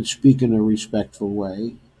and speak in a respectful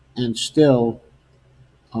way and still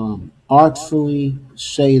artfully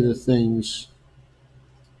say the things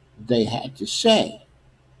they had to say.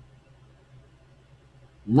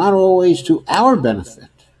 Not always to our benefit.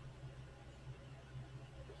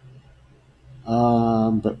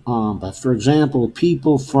 But for example,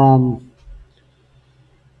 people from,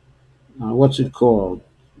 what's it called?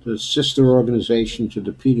 The sister organization to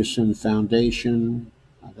the Peterson Foundation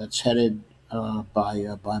that's headed by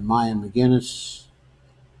Maya McGinnis,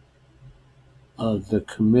 of the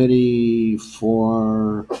Committee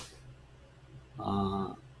for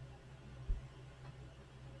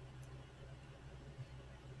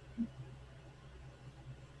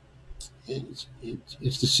it's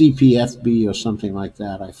the CPFB or something like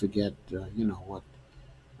that. I forget, what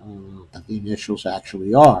the initials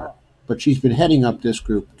actually are. But she's been heading up this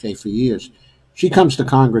group, okay, for years. She comes to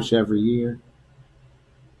Congress every year,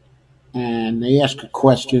 and they ask her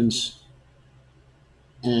questions,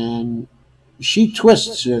 and she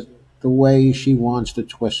twists it the way she wants to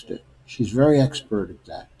twist it. She's very expert at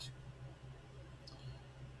that.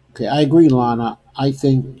 Okay, I agree, Lana. I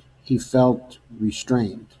think he felt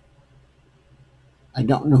restrained. I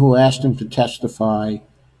don't know who asked him to testify.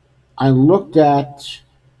 I looked at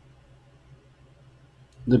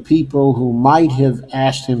the people who might have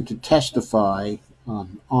asked him to testify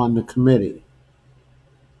on the committee.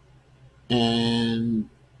 And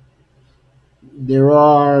there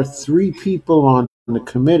are 3 people on the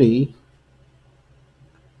committee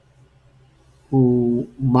who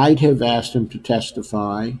might have asked him to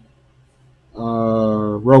testify.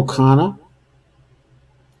 Ro Khanna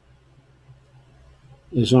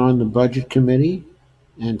is on the budget committee,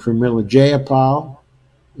 and Pramila Jayapal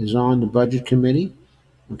is on the budget committee.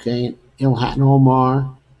 Okay, Ilhan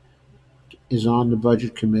Omar is on the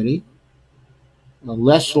budget committee.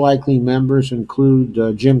 Less likely members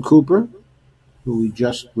include Jim Cooper, who we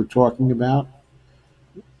just were talking about.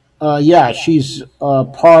 Yeah, she's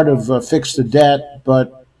part of Fix the Debt,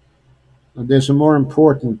 but there's a more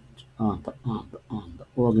important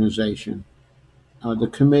organization. The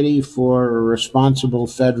Committee for a Responsible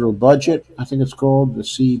Federal Budget, I think it's called, the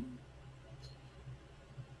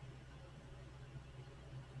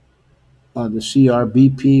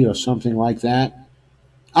CRBP or something like that.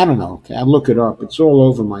 I don't know. Okay, I'll look it up. It's all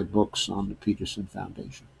over my books on the Peterson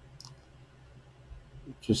Foundation.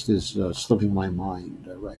 It just is slipping my mind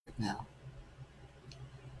right now.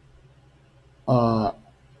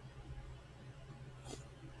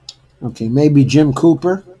 Okay, maybe Jim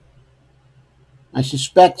Cooper. I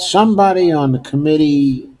suspect somebody on the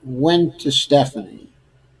committee went to Stephanie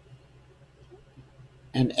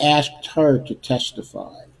and asked her to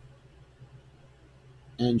testify.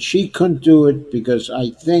 And she couldn't do it because I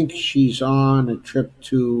think she's on a trip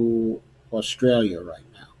to Australia right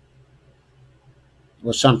now,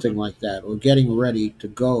 or something like that, or getting ready to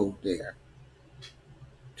go there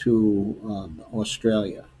to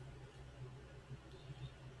Australia.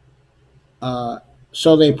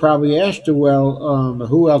 So they probably asked her, well,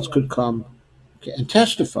 who else could come and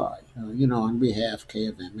testify, on behalf of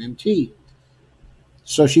KFMMT?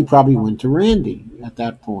 So she probably went to Randy at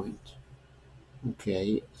that point.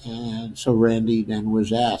 Okay, and so Randy then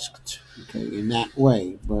was asked, okay, in that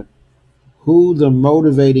way. But who the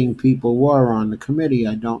motivating people were on the committee,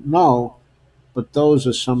 I don't know, but those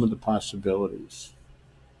are some of the possibilities.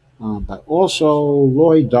 But also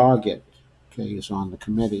Lloyd Doggett, okay, is on the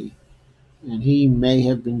committee, and he may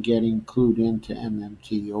have been getting clued into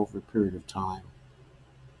MMT over a period of time.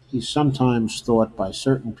 He's sometimes thought by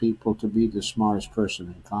certain people to be the smartest person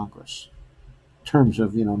in Congress in terms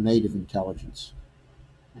of native intelligence.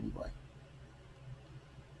 Anyway,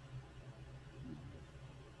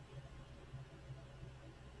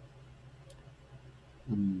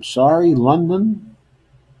 I'm sorry, London.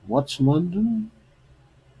 What's London?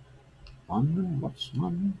 London? What's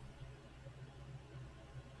London?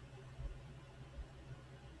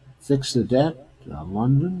 Fix the debt?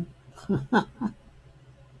 London?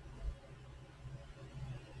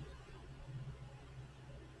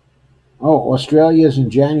 Oh, Australia's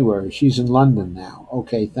in January. She's in London now.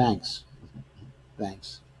 Okay, thanks.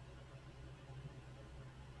 Thanks.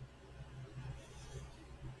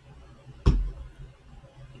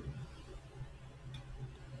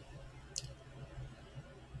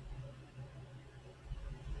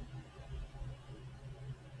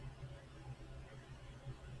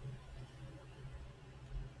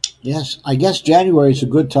 Yes, I guess January is a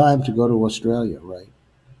good time to go to Australia, right?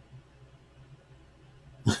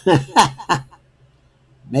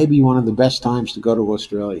 Maybe one of the best times to go to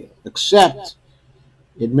Australia. Except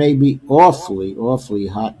it may be awfully, awfully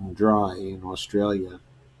hot and dry in Australia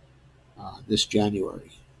this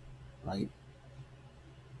January, right?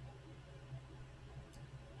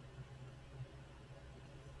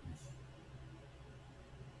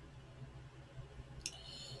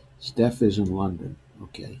 Steph is in London.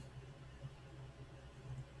 Okay.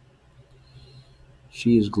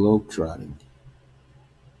 She is globetrotting.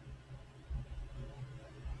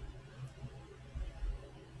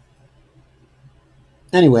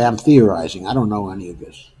 Anyway, I'm theorizing. I don't know any of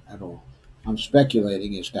this at all. I'm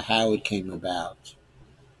speculating as to how it came about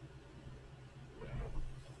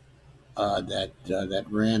that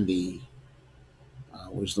Randy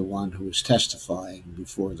was the one who was testifying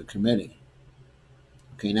before the committee.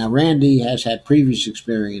 Okay, now Randy has had previous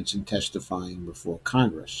experience in testifying before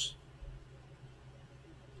Congress,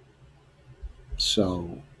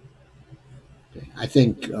 so okay, I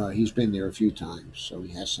think he's been there a few times, so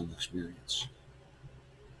he has some experience.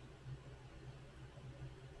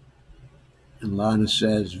 And Lana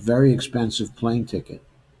says, very expensive plane ticket.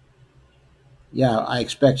 Yeah, I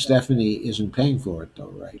expect Stephanie isn't paying for it,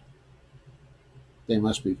 though, right? They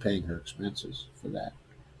must be paying her expenses for that.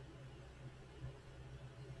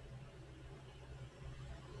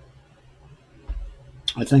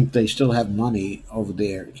 I think they still have money over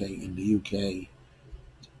there, okay, in the UK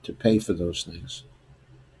to pay for those things.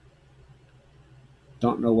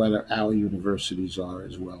 Don't know whether our universities are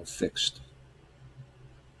as well fixed.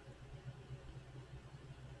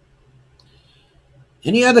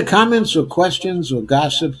 Any other comments or questions or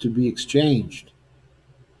gossip to be exchanged?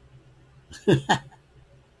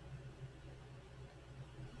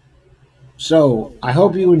 So I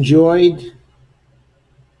hope you enjoyed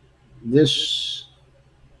this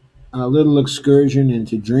little excursion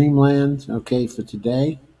into dreamland, okay, for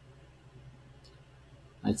today.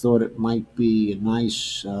 I thought it might be a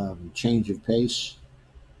nice change of pace.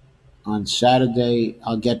 On Saturday,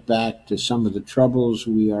 I'll get back to some of the troubles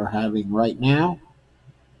we are having right now.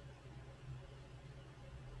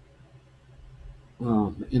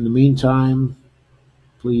 In the meantime,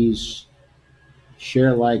 please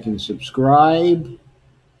share, like, and subscribe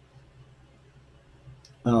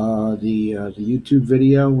the YouTube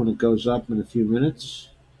video when it goes up in a few minutes.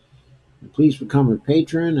 And please become a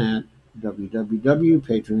patron at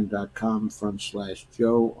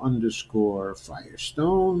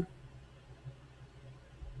www.patreon.com/Joe_Firestone.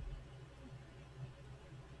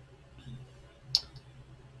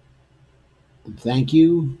 And thank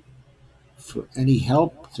you for any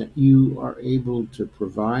help that you are able to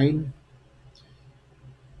provide.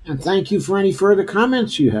 And thank you for any further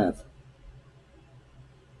comments you have,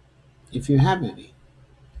 if you have any.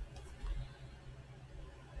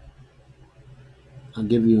 I'll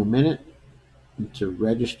give you a minute to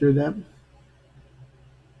register them.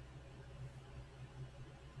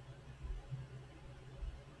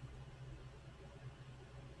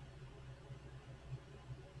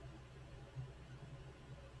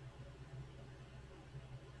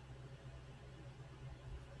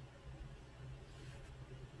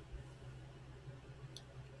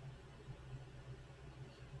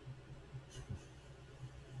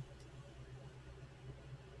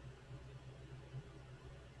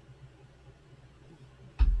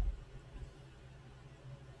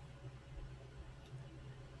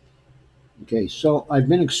 Okay, so I've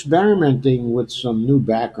been experimenting with some new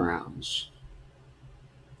backgrounds.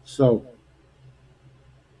 So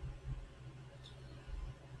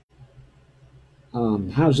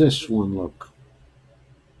How's this one look?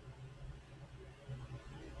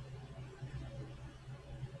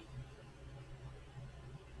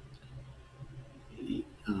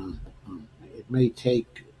 Uh, it may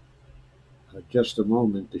take just a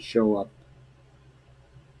moment to show up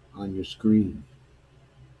on your screen.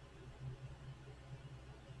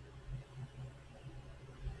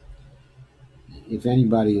 If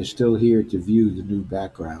anybody is still here to view the new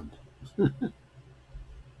background.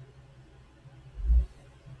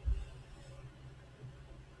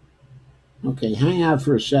 Okay, hang out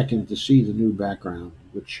for a second to see the new background,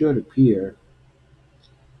 which should appear.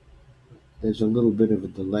 There's a little bit of a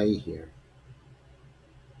delay here.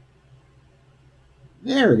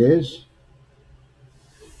 There it is.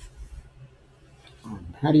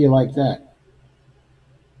 How do you like that?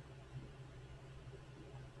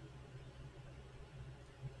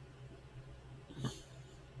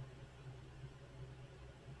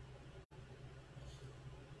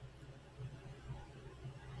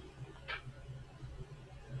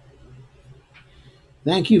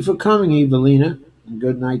 Thank you for coming, Evelina, and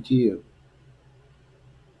good night to you.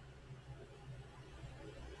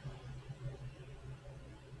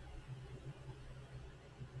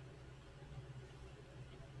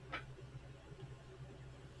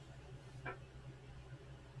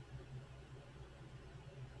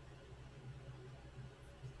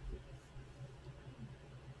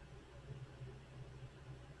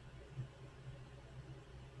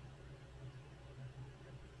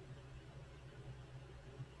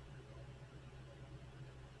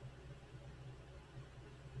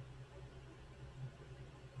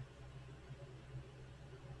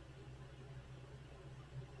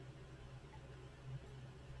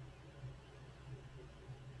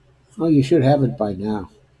 Oh, you should have it by now,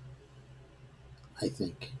 I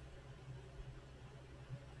think.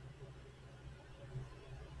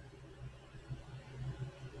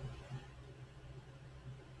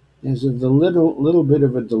 There's the little bit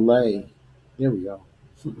of a delay. There we go.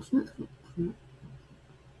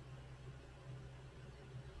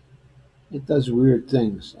 It does weird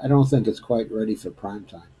things. I don't think it's quite ready for prime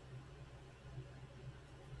time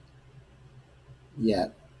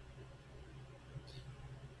yet.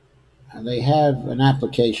 They have an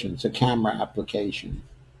application. It's a camera application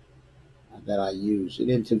that I use. It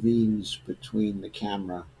intervenes between the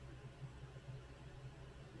camera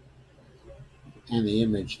and the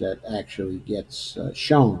image that actually gets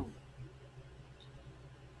shown.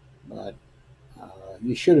 But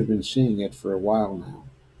you should have been seeing it for a while now.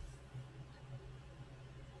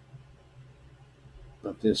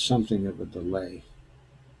 But there's something of a delay.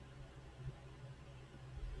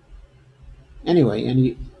 Anyway,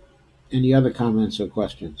 any other comments or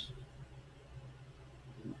questions?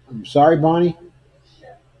 I'm sorry, Bonnie.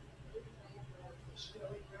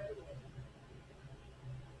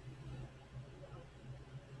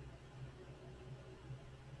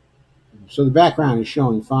 So the background is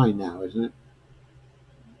showing fine now, isn't it?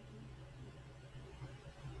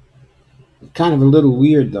 It's kind of a little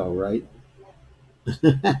weird, though, right?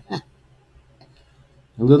 A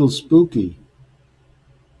little spooky.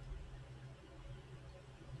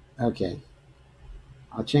 Okay,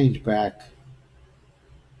 I'll change back.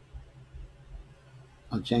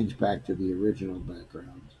 I'll change back to the original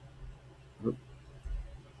background. Oop,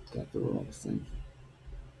 got the wrong thing.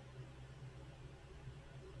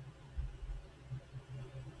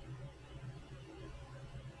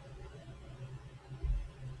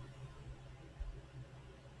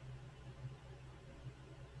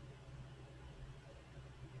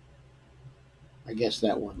 I guess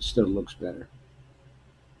that one still looks better.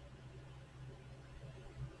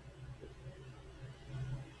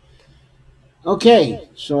 Okay,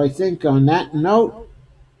 so I think on that note,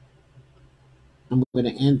 I'm going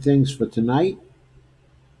to end things for tonight.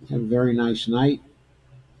 Have a very nice night.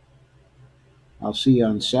 I'll see you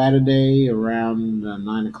on Saturday around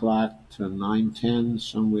 9 o'clock to 9:10,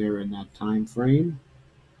 somewhere in that time frame.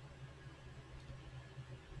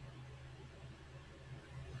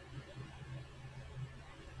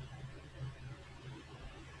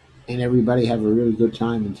 And everybody have a really good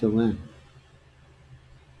time until then.